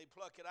offend thee,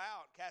 pluck it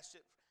out, cast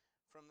it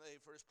from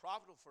thee, for it is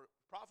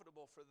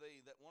profitable for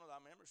thee that one of thy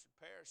members should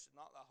perish, and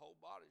not thy whole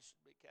body should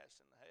be cast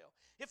into hell.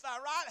 If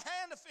thy right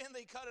hand offend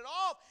thee, cut it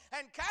off,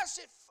 and cast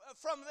it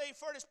from thee,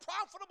 for it is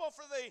profitable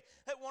for thee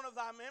that one of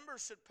thy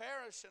members should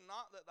perish, and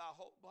not that thy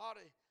whole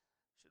body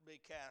should be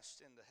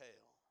cast into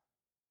hell.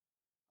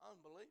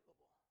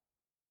 Unbelievable.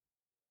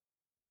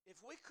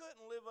 If we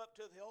couldn't live up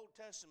to the Old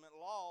Testament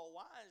law,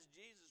 why is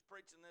Jesus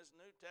preaching this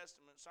New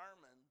Testament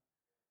sermon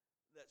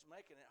that's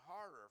making it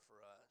harder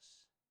for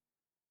us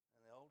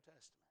than the Old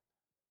Testament?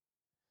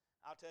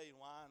 I'll tell you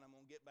why, and I'm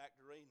going to get back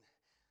to reading.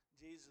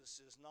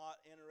 Jesus is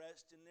not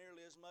interested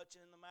nearly as much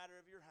in the matter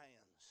of your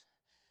hands,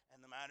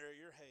 and the matter of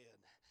your head,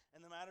 and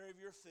the matter of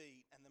your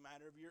feet, and the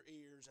matter of your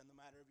ears, and the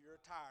matter of your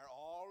attire.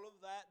 All of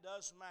that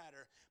does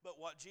matter,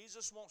 but what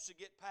Jesus wants to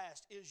get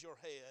past is your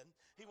head.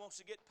 He wants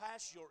to get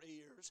past your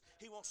ears.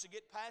 He wants to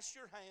get past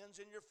your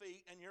hands and your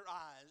feet and your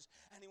eyes,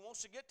 and He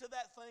wants to get to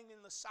that thing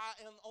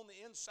on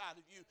the inside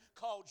of you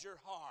called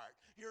your heart,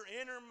 your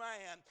inner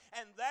man,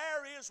 and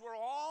there is where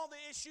all the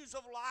issues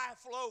of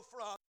life flow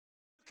from.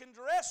 You can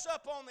dress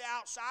up on the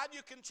outside.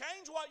 You can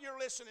change what you're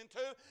listening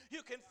to.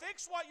 You can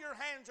fix what your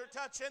hands are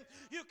touching.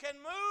 You can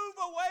move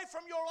away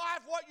from your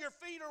life what your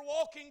feet are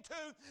walking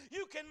to.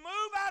 You can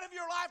move out of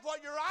your life what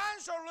your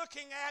eyes are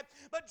looking at.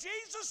 But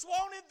Jesus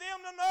wanted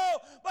them to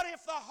know, but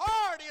if the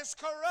heart is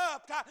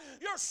corrupt,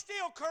 you're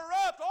still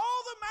corrupt.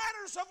 All the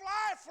matters of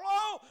life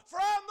flow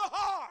from the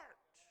heart.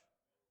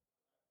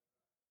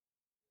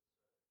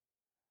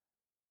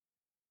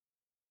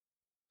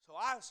 So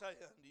I say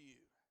unto you,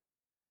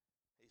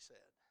 He said,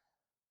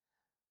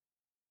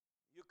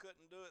 you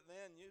couldn't do it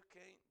then, you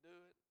can't do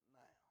it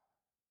now.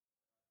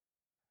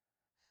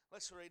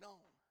 Let's read on.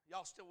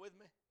 Y'all still with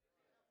me?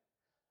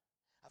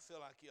 I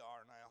feel like you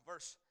are now.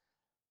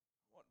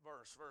 What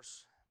verse?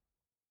 Verse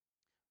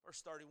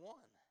 31.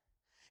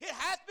 It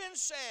hath been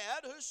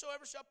said,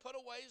 whosoever shall put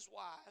away his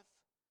wife,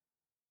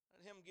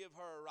 let him give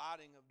her a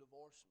writing of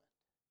divorcement.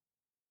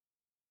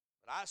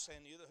 But I say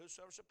unto you that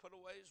whosoever shall put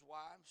away his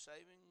wife,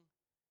 saving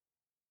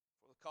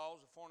for the cause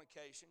of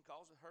fornication,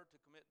 causeth her to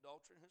commit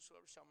adultery, and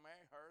whosoever shall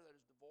marry her that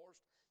is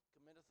divorced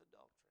committeth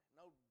adultery.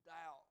 No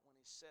doubt when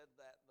he said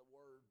that, the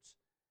words,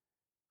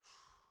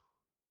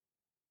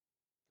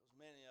 because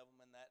many of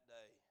them in that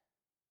day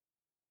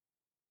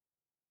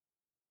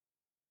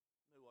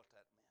knew what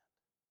that meant.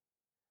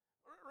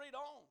 Read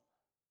on.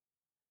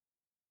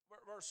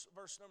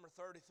 Verse number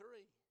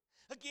 33.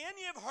 Again,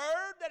 ye have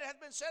heard that it hath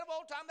been said of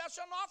old time, thou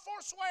shalt not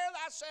forswear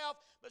thyself,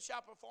 but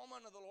shalt perform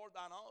unto the Lord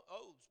thine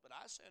oaths. But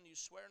I say unto you,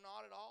 swear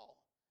not at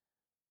all,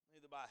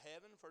 neither by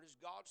heaven, for it is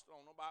God's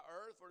throne, nor by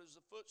earth, for it is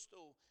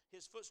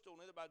his footstool,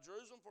 neither by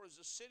Jerusalem, for it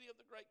is the city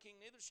of the great king.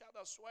 Neither shalt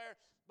thou swear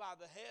by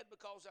the head,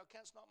 because thou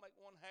canst not make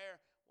one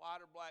hair white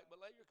or black. But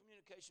let your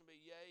communication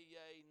be yea,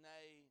 yea,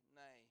 nay,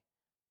 nay.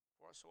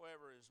 For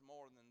whatsoever is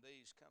more than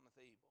these cometh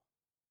evil.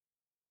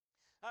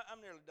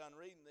 I'm nearly done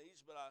reading these,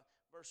 but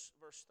verse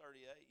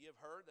 38, ye have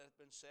heard that hath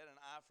been said, an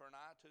eye for an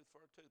eye, tooth for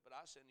a tooth. But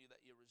I say unto you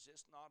that ye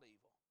resist not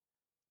evil.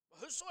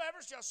 But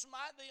whosoever shall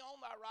smite thee on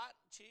thy right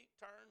cheek,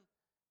 turn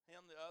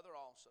him the other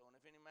also. And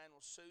if any man will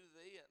sue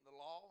thee at the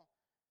law,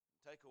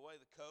 take away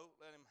the coat,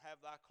 let him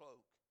have thy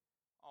cloak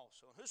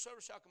also. And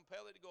whosoever shall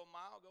compel thee to go a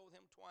mile, go with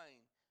him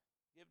twain.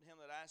 Give to him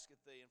that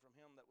asketh thee, and from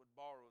him that would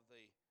borrow of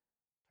thee,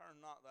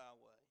 turn not thy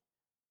way.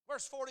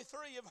 Verse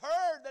 43, you've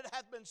heard that it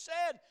hath been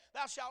said,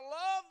 thou shalt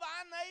love thy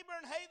neighbor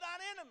and hate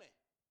thine enemy.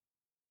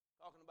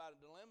 Talking about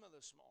a dilemma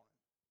this morning.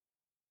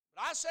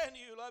 But I say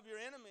unto you, love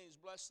your enemies,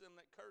 bless them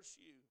that curse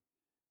you,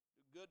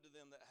 do good to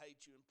them that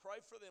hate you, and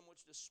pray for them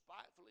which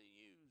despitefully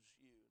use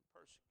you and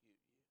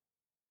persecute you,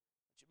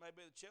 that you may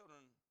be the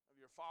children of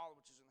your Father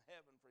which is in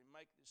heaven, for he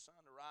maketh his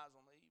sun to rise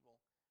on the evil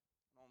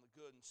and on the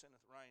good, and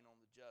sendeth rain on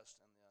the just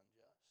and the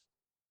unjust.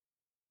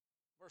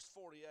 Verse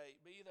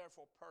 48, be ye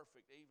therefore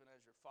perfect, even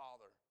as your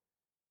Father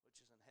which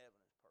is in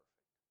heaven is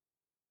perfect.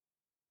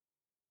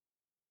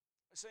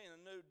 I seen a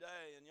new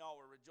day, and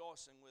y'all were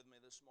rejoicing with me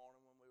this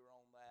morning when we were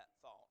on that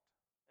thought.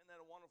 Isn't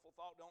that a wonderful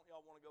thought? Don't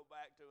y'all want to go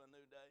back to a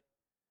new day?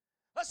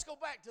 Let's go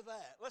back to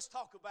that. Let's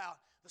talk about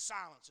the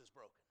silence is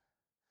broken.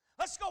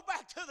 Let's go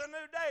back to the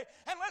new day,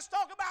 and let's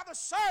talk about the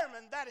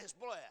sermon that is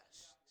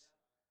blessed.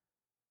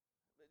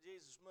 But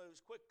Jesus moves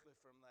quickly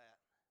from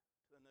that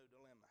to a new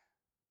dilemma.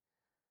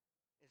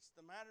 It's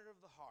the matter of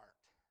the heart.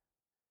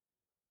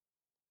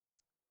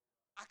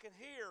 I can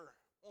hear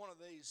one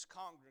of these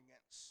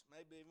congregants,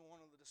 maybe even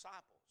one of the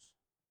disciples.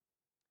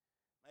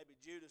 Maybe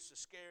Judas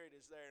Iscariot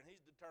is there, and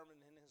he's determined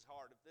in his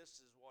heart, if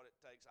this is what it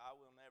takes, I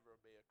will never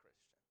be a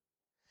Christian.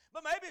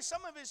 But maybe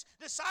some of his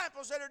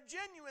disciples that are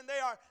genuine, they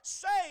are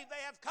saved,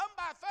 they have come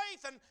by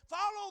faith and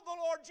followed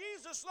the Lord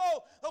Jesus.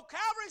 Though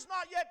Calvary's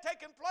not yet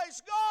taken place,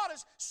 God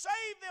has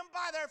saved them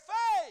by their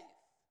faith.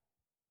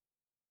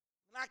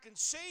 And I can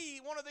see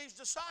one of these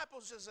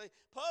disciples as they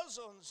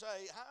puzzle and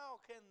say,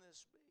 how can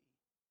this be?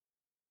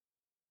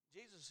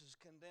 Jesus has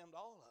condemned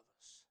all of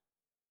us.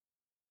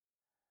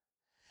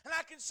 And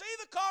I can see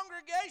the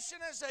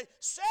congregation as they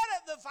sat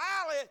at the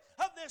valley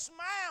of this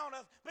Mount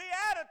of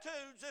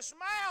Beatitudes, this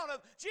Mount of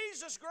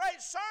Jesus' great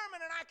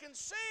sermon, and I can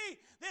see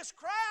this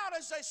crowd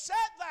as they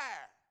sat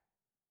there.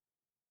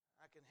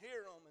 I can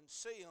hear them and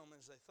see them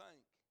as they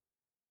think,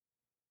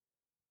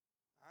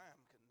 I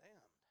am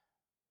condemned.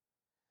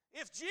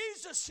 If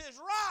Jesus is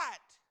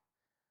right,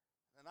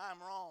 then I'm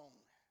wrong.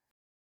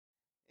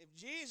 If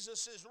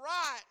Jesus is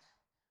right,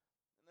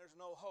 then there's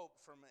no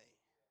hope for me.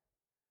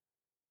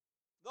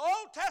 The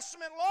Old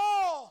Testament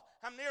law,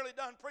 I'm nearly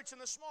done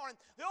preaching this morning.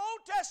 The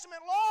Old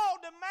Testament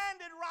law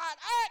demanded right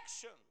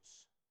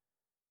actions.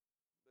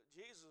 But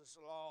Jesus'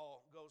 law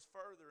goes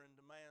further and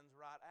demands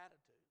right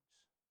attitudes.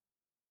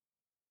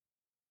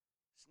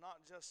 It's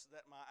not just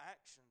that my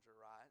actions are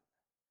right,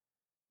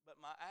 but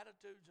my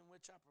attitudes in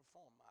which I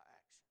perform my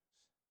actions.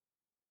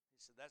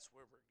 He said that's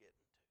where we're getting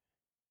to.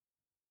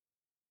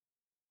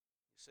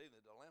 You see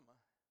the dilemma?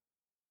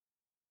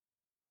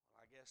 Well,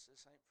 I guess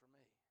this ain't for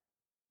me.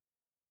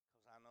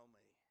 I know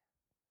me.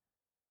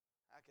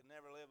 I could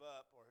never live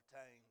up or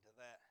attain to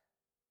that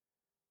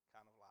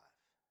kind of life.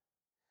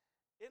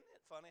 Isn't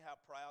it funny how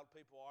proud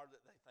people are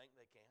that they think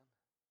they can?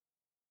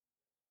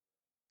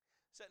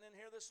 Sitting in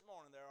here this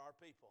morning, there are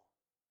people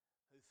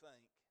who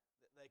think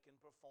that they can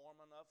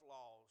perform enough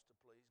laws to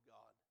please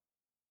God.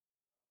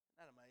 Isn't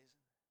that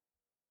amazing?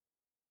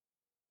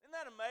 Isn't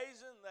that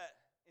amazing that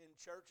in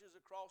churches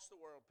across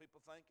the world, people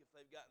think if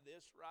they've got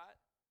this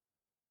right,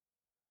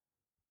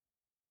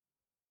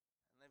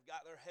 they've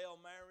got their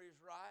Hail Marys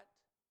right,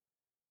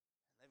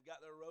 and they've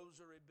got their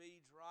rosary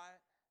beads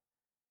right,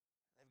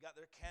 they've got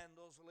their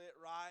candles lit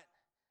right,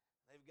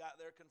 they've got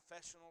their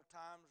confessional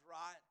times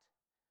right,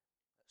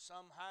 that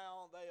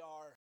somehow they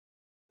are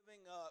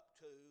living up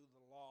to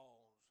the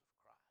laws of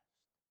Christ.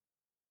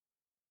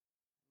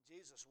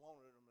 Jesus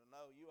wanted them to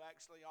know you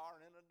actually are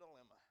in a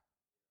dilemma.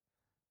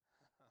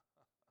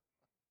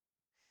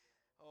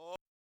 Oh,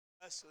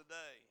 that's the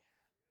day.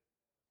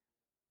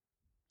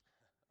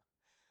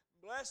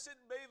 Blessed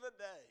be the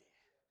day,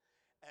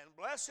 and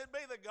blessed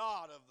be the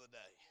God of the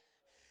day,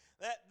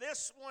 that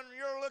this one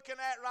you're looking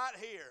at right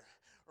here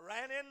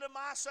ran into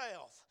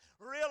myself,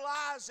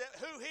 realized that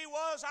who he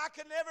was I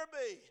could never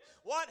be,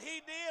 what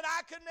he did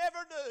I could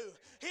never do,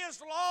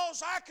 his laws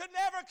I could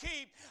never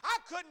keep.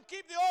 I couldn't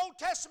keep the Old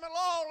Testament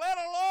law, let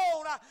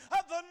alone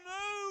the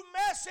new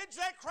message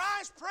that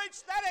Christ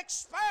preached that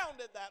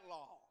expounded that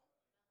law.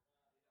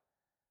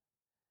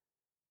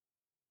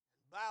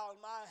 Bowing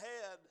my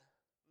head,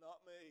 not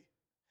me.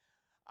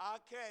 I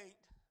can't.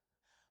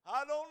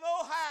 I don't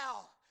know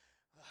how.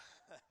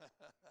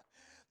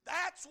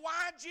 That's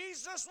why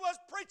Jesus was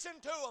preaching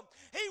to them.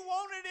 He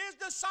wanted his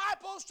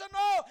disciples to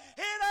know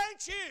it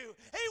ain't you.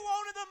 He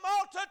wanted the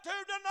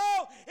multitude to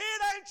know it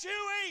ain't you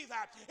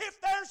either. If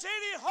there's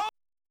any hope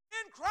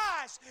in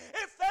Christ,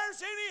 if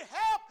there's any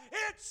help,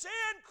 it's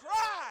in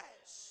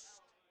Christ.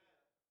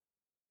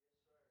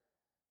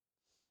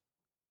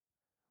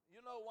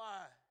 You know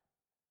why?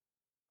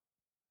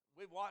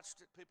 We've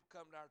watched it. People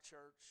come to our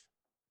church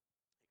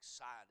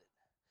excited.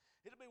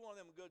 It'll be one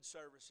of them good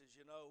services,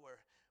 you know,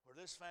 where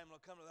this family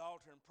will come to the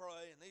altar and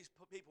pray, and these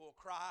people will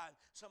cry, and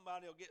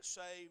somebody will get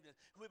saved, and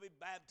we'll be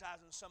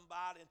baptizing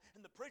somebody,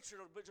 and the preacher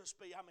will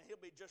just be, he'll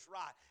be just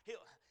right.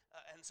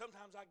 And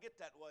sometimes I get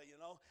that way, you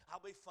know.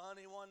 I'll be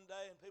funny one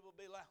day, and people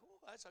will be like,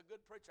 oh, that's a good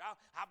preacher.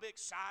 I'll be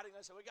excited.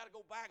 They say, we got to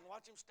go back and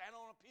watch him stand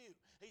on a pew.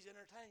 He's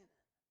entertaining.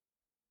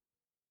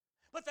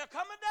 But there'll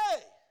come a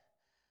day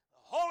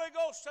Holy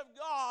Ghost of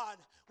God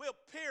will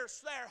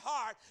pierce their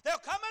heart. There'll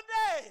come a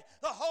day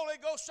the Holy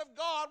Ghost of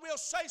God will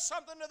say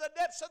something to the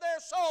depths of their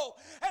soul,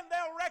 and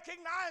they'll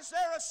recognize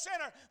they're a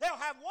sinner.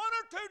 They'll have one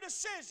or two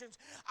decisions.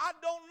 I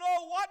don't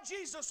know what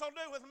Jesus will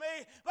do with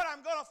me, but I'm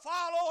going to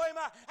follow him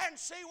and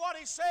see what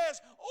he says.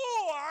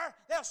 Or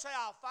they'll say,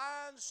 I'll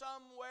find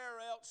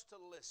somewhere else to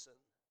listen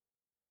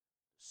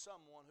to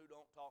someone who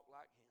don't talk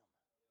like him.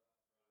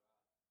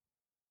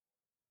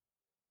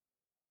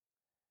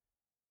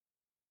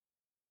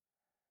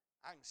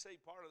 I can see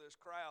part of this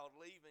crowd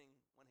leaving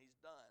when he's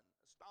done,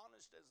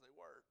 astonished as they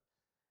were,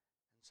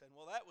 and saying,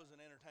 well, that was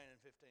an entertaining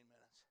 15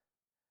 minutes.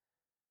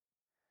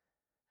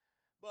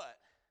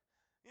 But,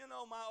 you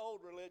know, my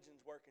old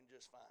religion's working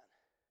just fine.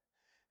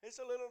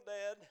 It's a little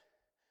dead,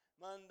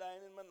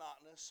 mundane, and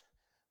monotonous.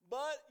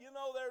 But, you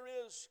know, there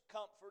is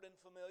comfort and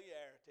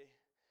familiarity.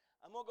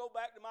 I'm going to go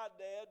back to my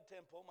dead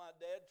temple, my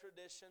dead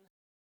tradition,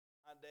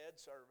 my dead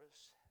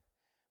service,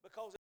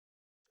 because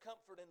there's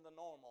comfort in the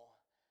normal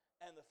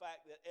and the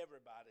fact that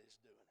everybody's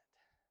doing it.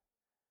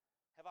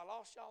 Have I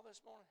lost y'all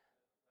this morning?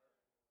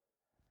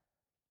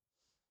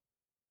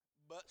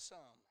 But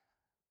some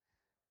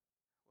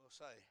will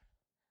say,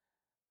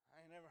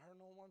 I ain't never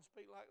heard no one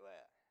speak like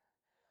that.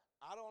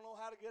 I don't know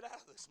how to get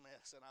out of this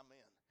mess that I'm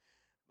in.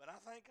 But I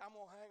think I'm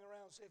going to hang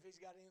around and see if he's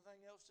got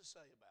anything else to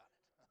say about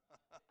it.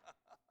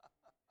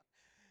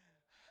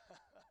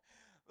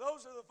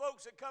 Those are the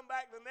folks that come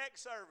back the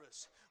next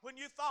service. When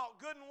you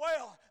thought good and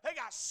well, they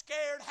got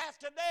scared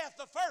half to death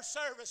the first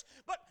service.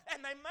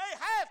 And they may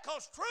have,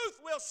 because truth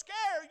will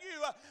scare you.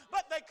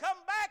 But they come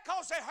back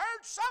because they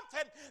heard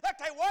something that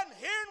they wasn't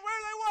hearing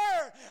where they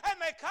were. And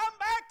they come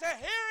back to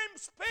hear him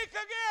speak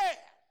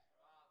again.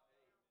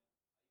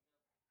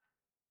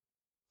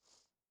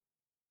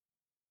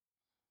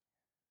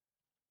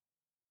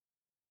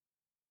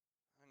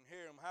 And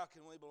hear him, how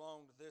can we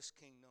belong to this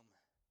kingdom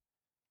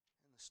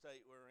in the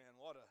state we're in?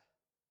 What a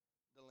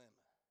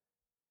dilemma.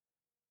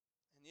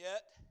 And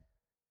yet,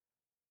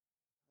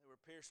 they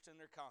were pierced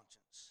in their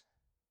conscience.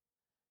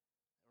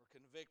 They were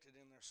convicted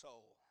in their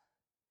soul.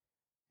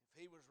 If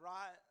he was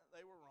right,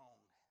 they were wrong.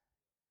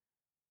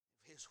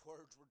 If his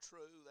words were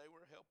true, they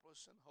were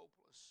helpless and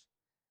hopeless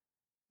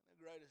in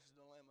the greatest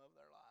dilemma of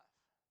their life.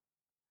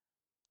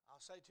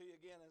 I'll say to you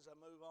again as I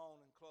move on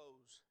and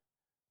close,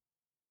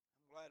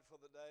 I'm glad for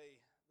the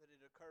day that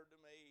it occurred to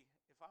me,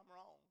 if I'm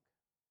wrong,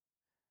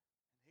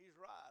 and he's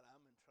right,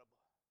 I'm in trouble.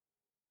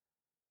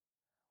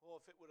 Well,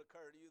 if it would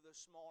occur to you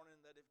this morning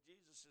that if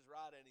Jesus is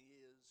right and he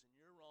is, and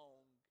you're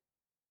wrong,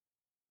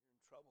 you're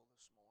in trouble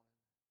this morning.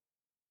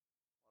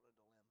 What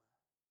a dilemma.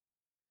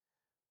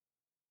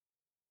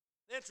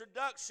 The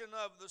introduction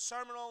of the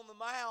Sermon on the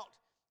Mount,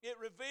 it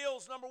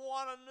reveals, number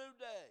one, a new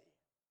day.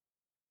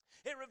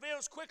 It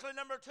reveals quickly,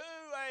 number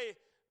two, a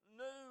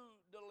new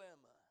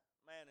dilemma.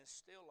 Man is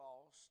still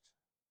lost,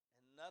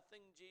 and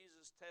nothing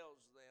Jesus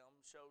tells them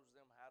shows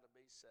them how to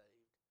be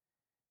saved.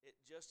 It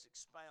just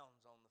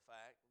expounds on the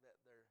fact that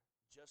they're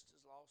just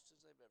as lost as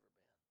they've ever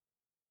been.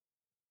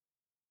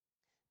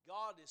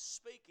 God is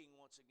speaking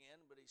once again,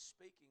 but he's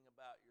speaking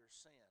about your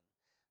sin.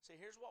 See,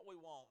 here's what we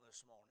want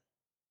this morning.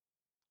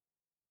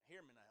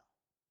 Hear me now.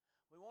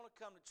 We want to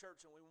come to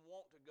church and we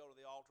want to go to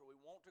the altar.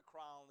 We want to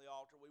cry on the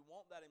altar. We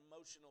want that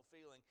emotional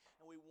feeling.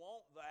 And we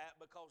want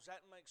that because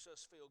that makes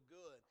us feel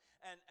good.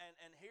 And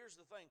here's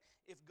the thing.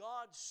 If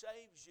God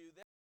saves you,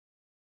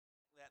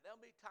 there'll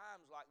be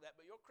times like that.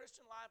 But your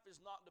Christian life is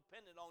not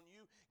dependent on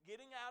you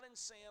getting out in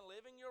sin,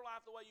 living your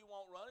life the way you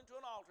want, running to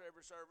an altar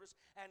every service,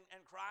 and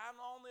crying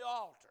on the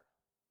altar.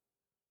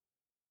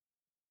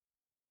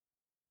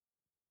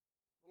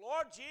 The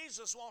Lord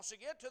Jesus wants to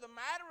get to the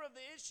matter of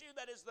the issue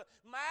that is the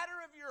matter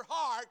of your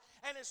heart.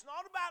 And it's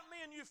not about me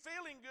and you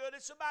feeling good.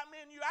 It's about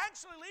me and you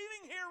actually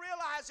leaving here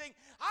realizing,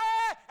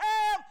 I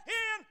am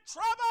in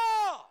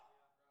trouble.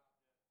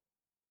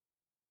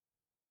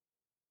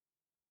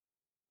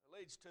 It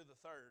leads to the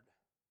third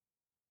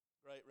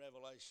great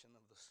revelation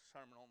of the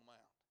Sermon on the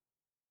Mount.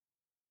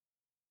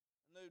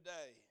 A new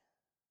day,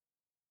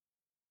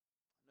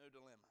 a new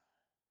dilemma,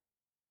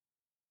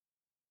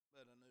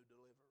 but a new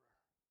deliverer.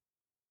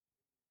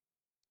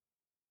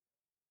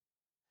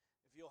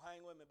 If you'll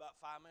hang with me about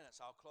 5 minutes,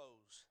 I'll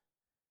close.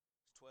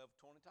 It's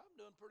 12:20 time. I'm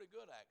doing pretty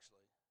good,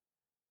 actually.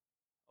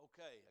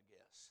 Okay, I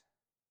guess.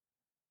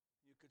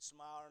 You could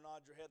smile or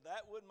nod your head.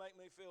 That would make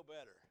me feel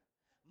better.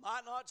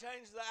 Might not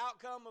change the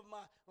outcome of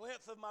my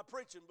length of my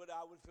preaching, but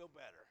I would feel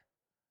better.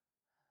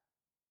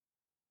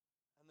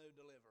 A new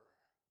deliverer.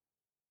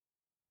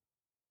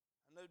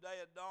 A new day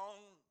had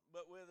dawned,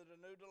 but with it a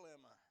new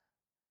dilemma.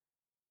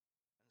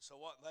 And so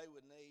what they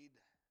would need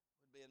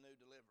would be a new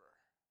deliverer.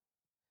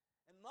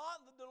 And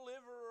not the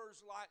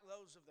deliverers like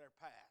those of their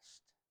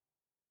past.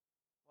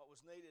 What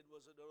was needed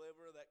was a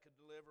deliverer that could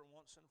deliver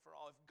once and for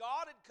all. If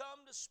God had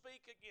come to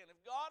speak again, if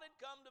God had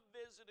come to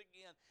visit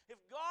again, if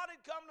God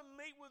had come to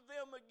meet with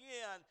them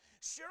again,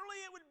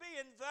 surely it would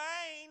be in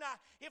vain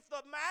if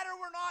the matter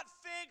were not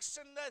fixed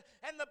and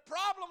the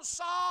problem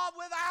solved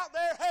without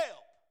their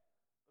help.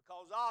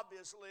 Because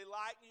obviously,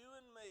 like you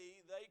and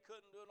me, they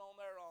couldn't do it on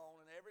their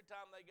own, and every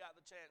time they got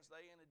the chance,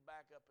 they ended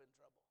back up in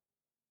trouble.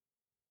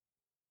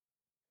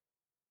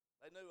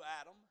 They knew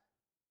Adam.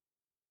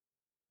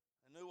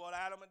 They knew what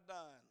Adam had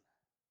done,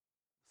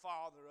 the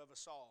father of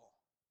us all.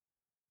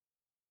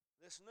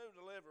 This new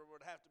deliverer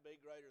would have to be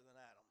greater than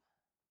Adam.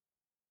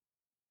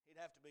 He'd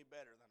have to be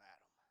better than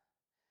Adam.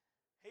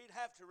 He'd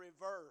have to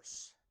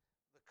reverse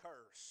the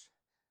curse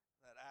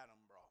that Adam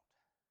brought.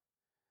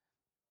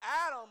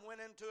 Adam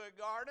went into a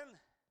garden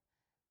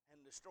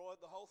and destroyed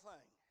the whole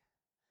thing.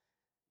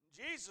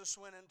 Jesus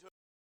went into a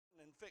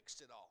garden and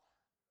fixed it all.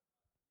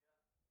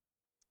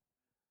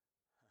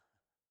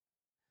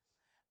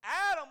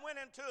 Adam went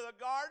into the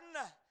garden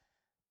and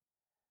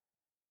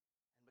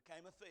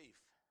became a thief,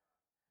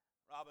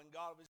 robbing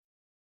God of his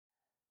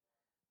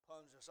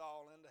plunged us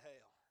all into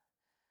hell.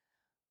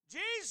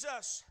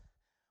 Jesus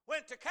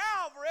went to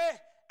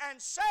Calvary and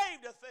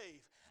saved a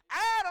thief.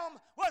 Adam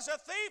was a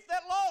thief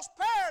that lost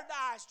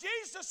paradise.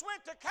 Jesus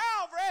went to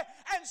Calvary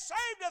and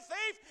saved a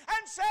thief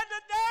and said,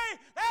 today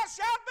thou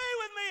shalt be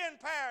with me in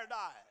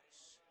paradise.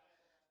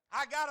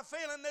 I got a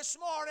feeling this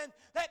morning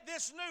that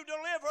this new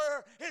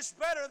deliverer is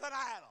better than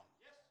Adam.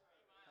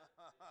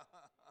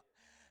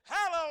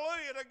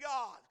 Hallelujah to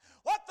God.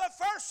 What the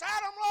first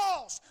Adam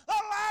lost, the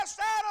last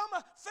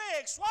Adam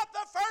fixed. What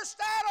the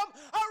first Adam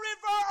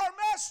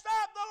messed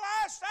up, the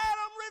last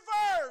Adam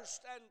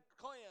reversed and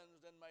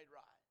cleansed and made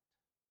right.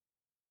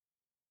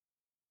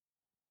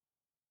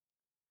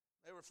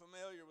 They were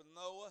familiar with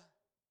Noah.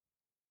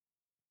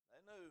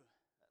 They knew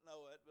that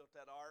Noah had built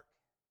that ark,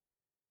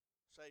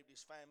 saved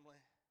his family,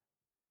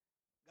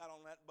 got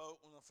on that boat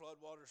when the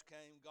floodwaters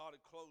came. God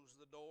had closed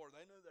the door.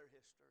 They knew their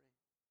history.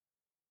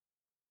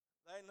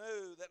 They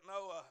knew that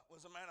Noah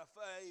was a man of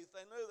faith.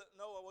 They knew that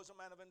Noah was a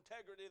man of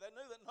integrity. They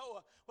knew that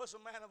Noah was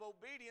a man of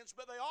obedience.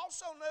 But they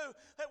also knew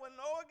that when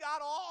Noah got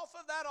off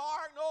of that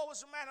ark, Noah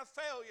was a man of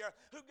failure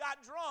who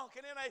got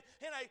drunk. And in a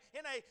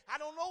I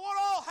don't know what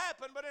all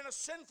happened, but in a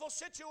sinful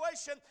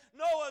situation,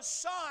 Noah's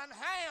son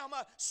Ham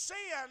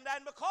sinned,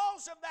 and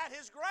because of that,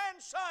 his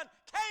grandson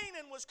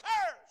Canaan was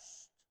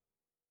cursed.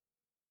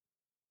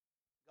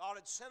 God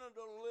had sent a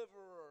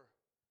deliverer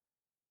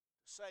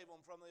to save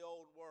them from the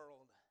old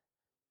world.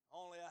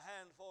 Only a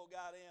handful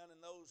got in,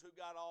 and those who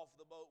got off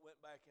the boat went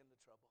back into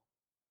trouble.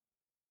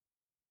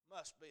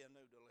 Must be a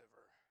new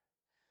deliverer.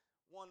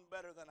 One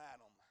better than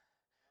Adam.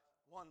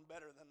 One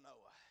better than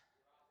Noah.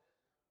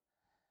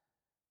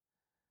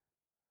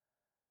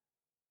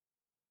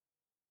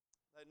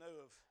 They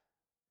knew of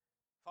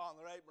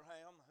Father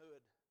Abraham, who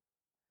had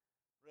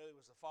really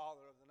was the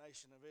father of the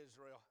nation of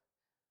Israel,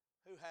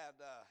 who had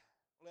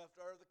left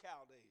Ur of the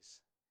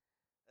Chaldees,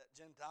 that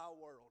Gentile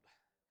world.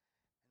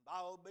 By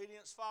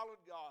obedience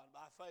followed God,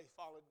 by faith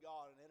followed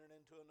God, and entered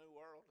into a new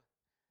world.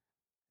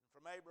 And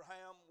from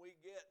Abraham we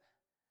get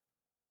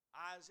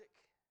Isaac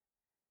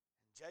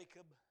and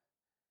Jacob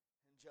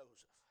and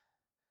Joseph.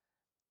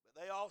 But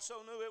they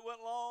also knew it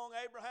wasn't long.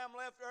 Abraham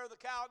left Ur of the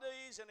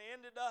Chaldees and he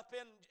ended up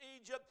in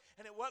Egypt.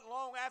 And it wasn't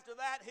long after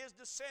that his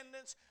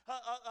descendants,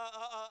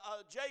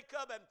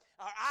 Jacob and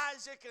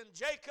Isaac and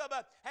Jacob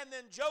and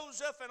then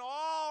Joseph and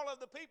all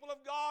of the people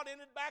of God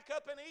ended back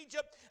up in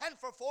Egypt. And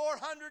for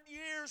 400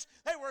 years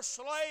they were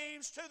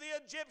slaves to the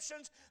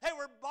Egyptians. They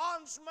were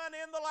bondsmen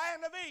in the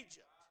land of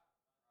Egypt.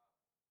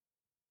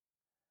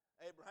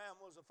 Abraham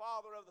was a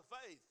father of the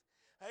faith.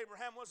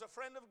 Abraham was a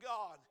friend of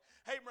God.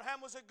 Abraham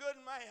was a good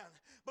man.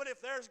 But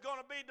if there's going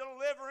to be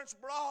deliverance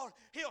brought,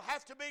 he'll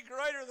have to be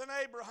greater than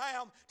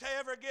Abraham to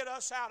ever get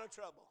us out of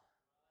trouble.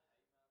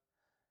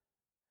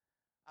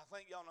 I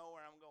think y'all know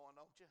where I'm going,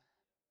 don't you?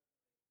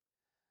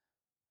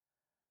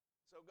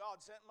 So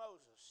God sent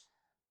Moses.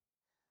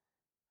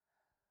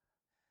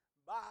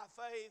 By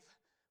faith,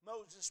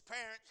 Moses'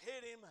 parents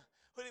hid him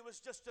when he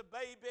was just a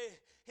baby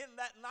in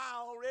that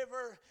Nile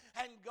River,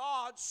 and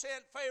God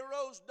sent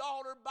Pharaoh's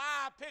daughter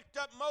by, picked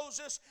up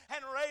Moses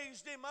and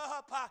raised him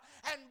up.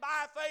 And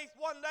by faith,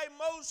 one day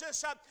Moses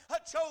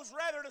chose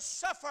rather to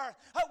suffer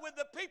with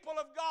the people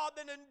of God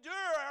than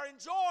endure or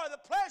enjoy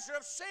the pleasure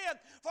of sin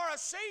for a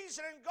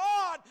season. And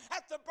God,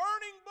 at the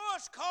burning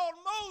bush, called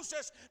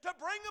Moses to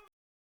bring about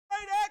the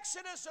great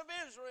exodus of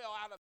Israel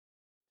out of.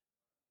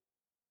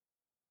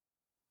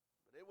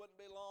 It wouldn't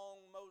be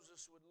long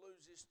Moses would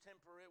lose his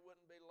temper. It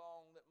wouldn't be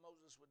long that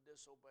Moses would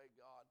disobey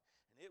God.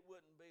 And it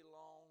wouldn't be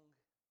long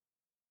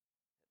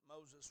that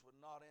Moses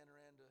would not enter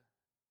into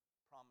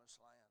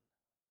promised land.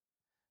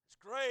 As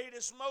great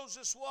as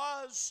Moses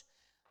was,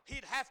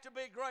 he'd have to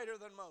be greater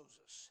than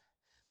Moses.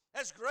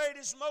 As great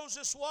as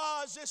Moses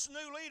was, this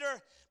new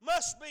leader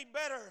must be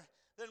better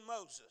than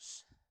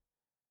Moses.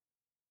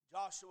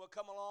 Joshua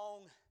come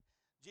along,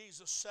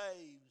 Jesus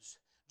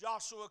saves.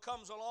 Joshua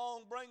comes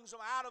along, brings them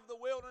out of the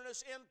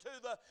wilderness into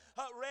the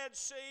Red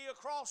Sea,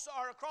 across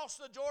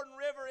the Jordan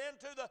River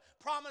into the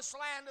promised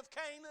land of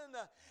Canaan.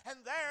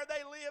 And there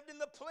they lived in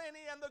the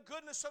plenty and the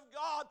goodness of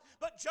God.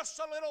 But just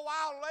a little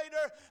while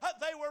later,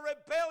 they were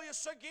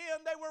rebellious again.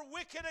 They were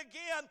wicked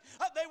again.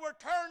 They were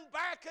turned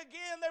back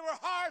again. They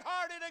were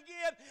hard-hearted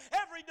again.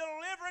 Every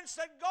deliverance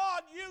that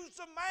God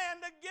used a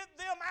man to get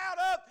them out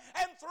of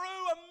and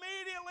through,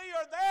 immediately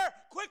or there,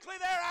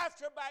 quickly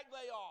thereafter, back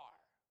they are.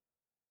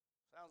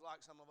 Sounds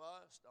like some of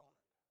us, don't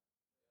it?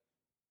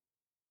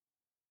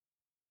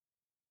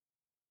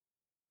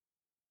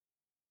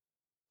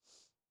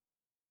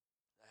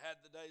 They had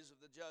the days of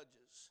the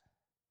judges,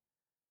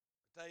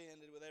 but they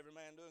ended with every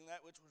man doing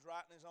that which was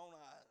right in his own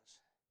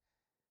eyes.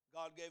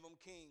 God gave them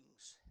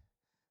kings,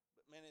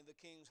 but many of the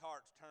kings'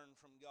 hearts turned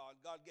from God.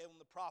 God gave them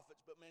the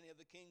prophets, but many of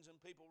the kings and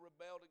people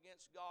rebelled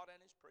against God and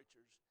his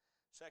preachers.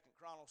 2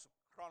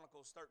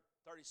 Chronicles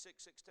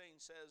 36:16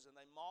 says, and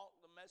they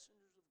mocked the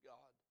messengers of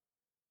God.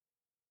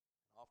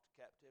 Off to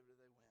captivity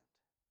they went.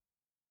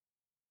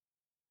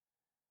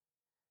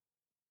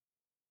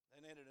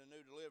 They needed a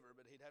new deliverer,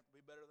 but he'd have to be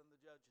better than the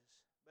judges,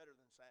 better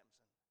than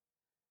Samson.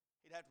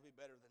 He'd have to be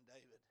better than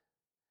David.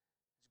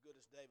 As good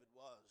as David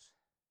was,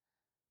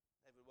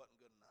 David wasn't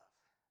good enough.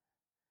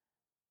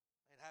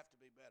 They'd have to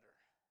be better,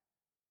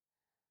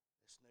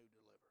 this new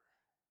deliverer.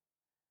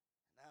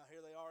 And now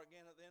here they are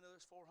again at the end of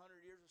this 400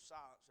 years of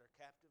silence. They're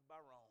captive by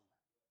Rome.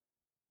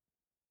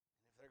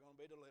 And if they're going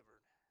to be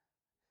delivered,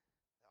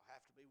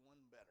 have to be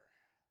one better.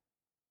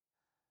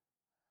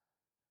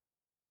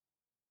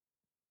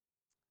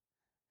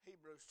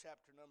 Hebrews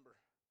chapter number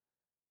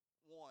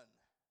 1,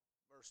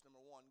 verse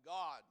number 1.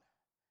 God,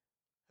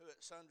 who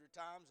at sundry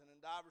times and in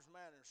divers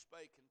manners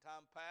spake in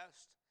time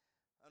past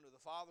unto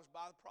the fathers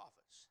by the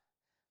prophets,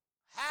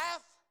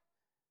 hath,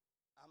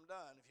 I'm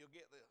done if you'll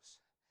get this,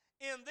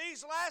 in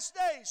these last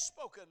days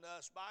spoken to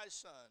us by his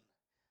Son,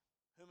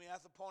 whom he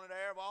hath appointed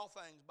heir of all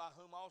things, by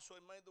whom also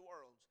he made the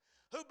worlds,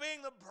 who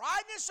being the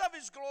brightness of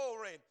his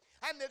glory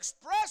and the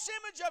express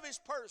image of his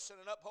person,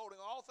 and upholding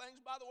all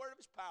things by the word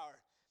of his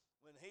power,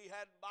 when he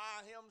had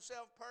by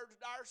himself purged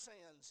our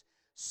sins,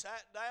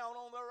 sat down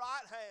on the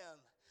right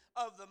hand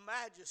of the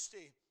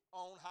majesty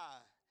on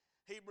high.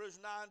 Hebrews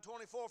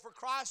 9:24, for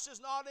Christ is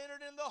not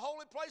entered into the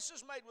holy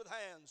places made with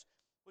hands,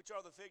 which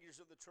are the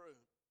figures of the true,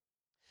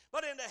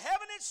 but into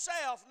heaven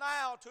itself,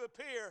 now to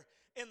appear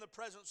in the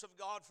presence of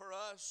God for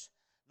us.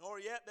 Nor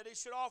yet that he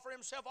should offer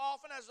himself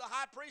often, as the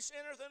high priest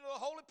entereth into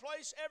the holy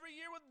place every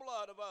year with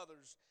blood of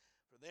others.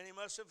 For then he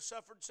must have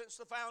suffered since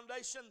the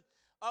foundation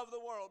of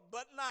the world.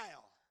 But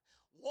now,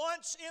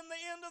 once in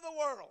the end of the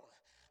world,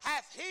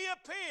 hath he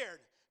appeared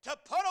to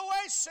put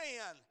away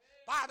sin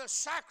by the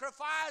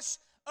sacrifice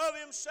of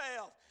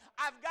himself.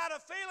 I've got a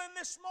feeling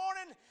this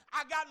morning,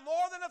 I got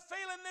more than a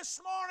feeling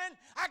this morning,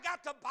 I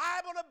got the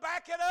Bible to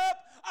back it up.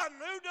 A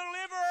new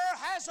deliverer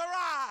has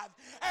arrived,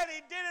 and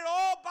he did it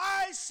all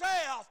by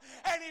himself,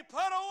 and he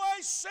put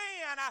away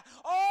sin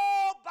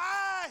all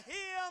by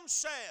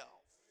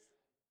himself.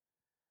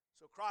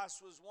 So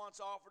Christ was once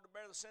offered to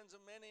bear the sins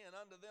of many, and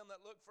unto them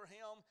that look for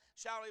him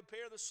shall he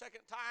appear the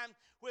second time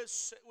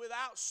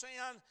without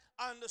sin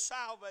unto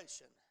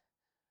salvation.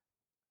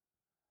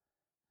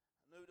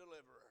 A new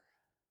deliverer.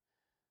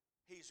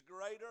 He's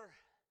greater,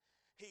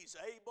 he's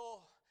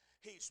able,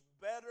 he's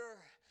better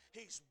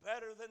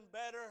than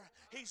better.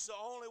 He's the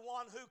only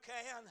one who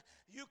can.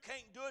 You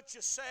can't do it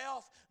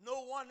yourself.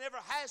 No one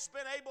ever has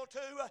been able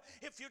to.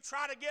 If you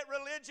try to get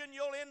religion,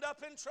 you'll end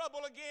up in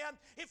trouble again.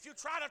 If you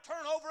try to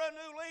turn over a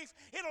new leaf,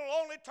 it'll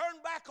only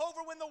turn back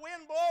over when the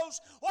wind blows.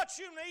 What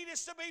you need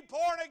is to be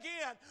born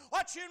again.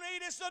 What you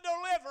need is the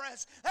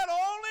deliverance that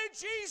only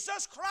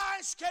Jesus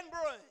Christ can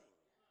bring.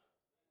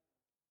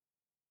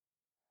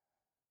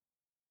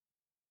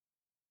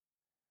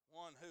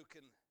 One who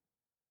can,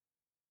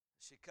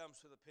 she comes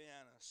to the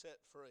piano,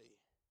 set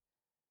free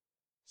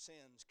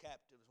sin's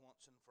captives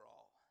once and for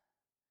all.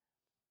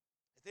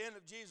 At the end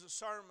of Jesus'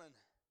 sermon,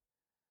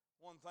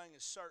 One thing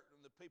is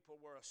certain, the people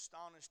were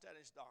astonished at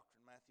his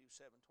doctrine, Matthew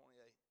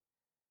 7:28.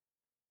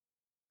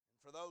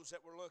 And for those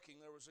that were looking,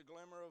 there was a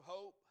glimmer of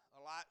hope, a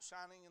light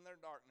shining in their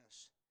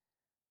darkness.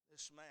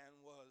 This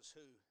man was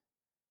who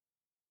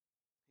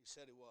he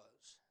said he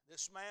was.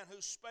 This man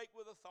who spake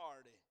with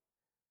authority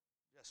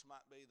just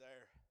might be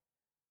their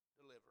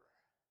deliverer.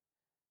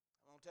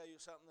 I'm going to tell you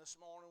something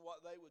this morning.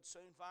 What they would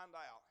soon find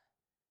out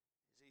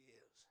is he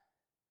is.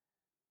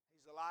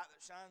 He's the light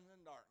that shines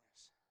in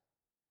darkness.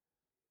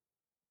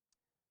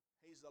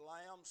 He's the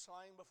Lamb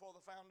slain before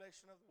the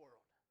foundation of the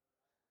world.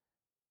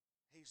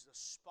 He's the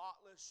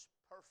spotless,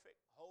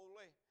 perfect,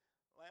 holy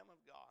Lamb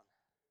of God.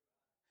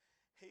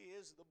 He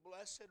is the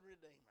blessed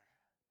Redeemer.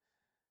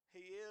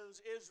 He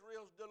is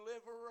Israel's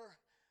deliverer,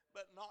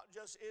 but not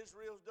just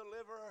Israel's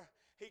deliverer.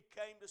 He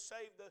came to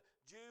save the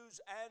Jews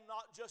and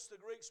not just the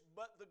Greeks,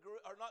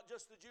 not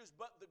just the Jews,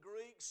 but the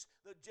Greeks,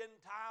 the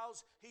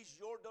Gentiles. He's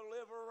your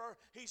deliverer.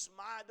 He's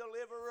my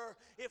deliverer.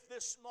 If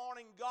this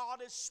morning God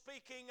is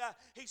speaking,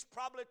 He's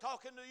probably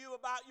talking to you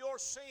about your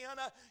sin.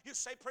 You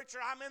say, preacher,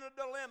 I'm in a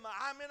dilemma.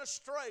 I'm in a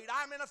strait.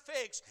 I'm in a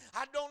fix.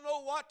 I don't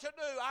know what to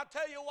do. I'll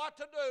tell you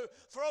what to do.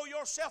 Throw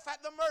yourself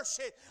at the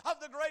mercy of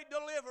the great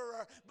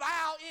deliverer.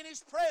 Bow in His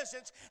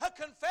presence.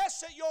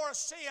 Confess that you're a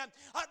sin,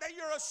 that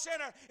you're a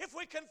sinner. If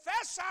we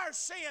confess our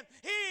sin,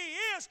 He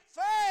is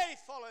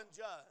faithful and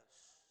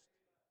just.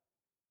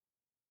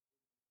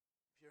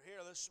 If you're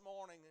here this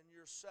morning and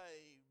you're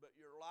saved, but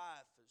your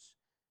life has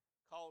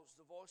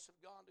caused the voice of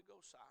God to go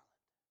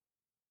silent,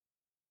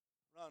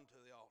 run to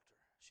the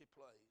altar. She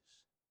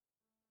plays.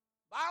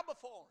 Bow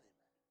before Him.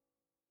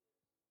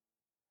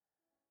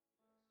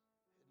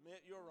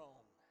 Admit you're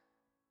wrong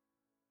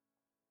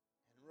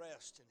and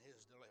rest in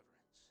His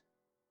deliverance.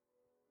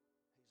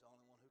 He's the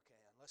only one who can.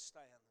 Let's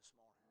stand this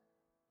morning.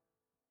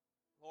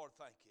 Lord,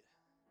 thank you.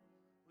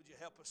 Would you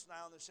help us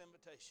now in this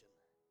invitation?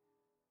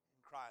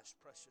 In Christ's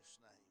precious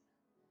name.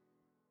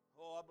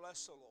 Oh, I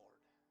bless the Lord.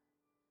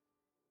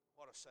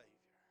 What a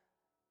Savior.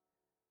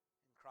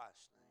 In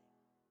Christ's name.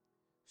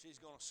 She's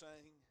going to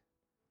sing,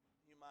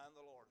 You Mind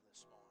the Lord,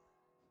 this morning.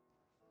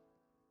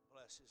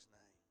 Bless His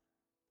name.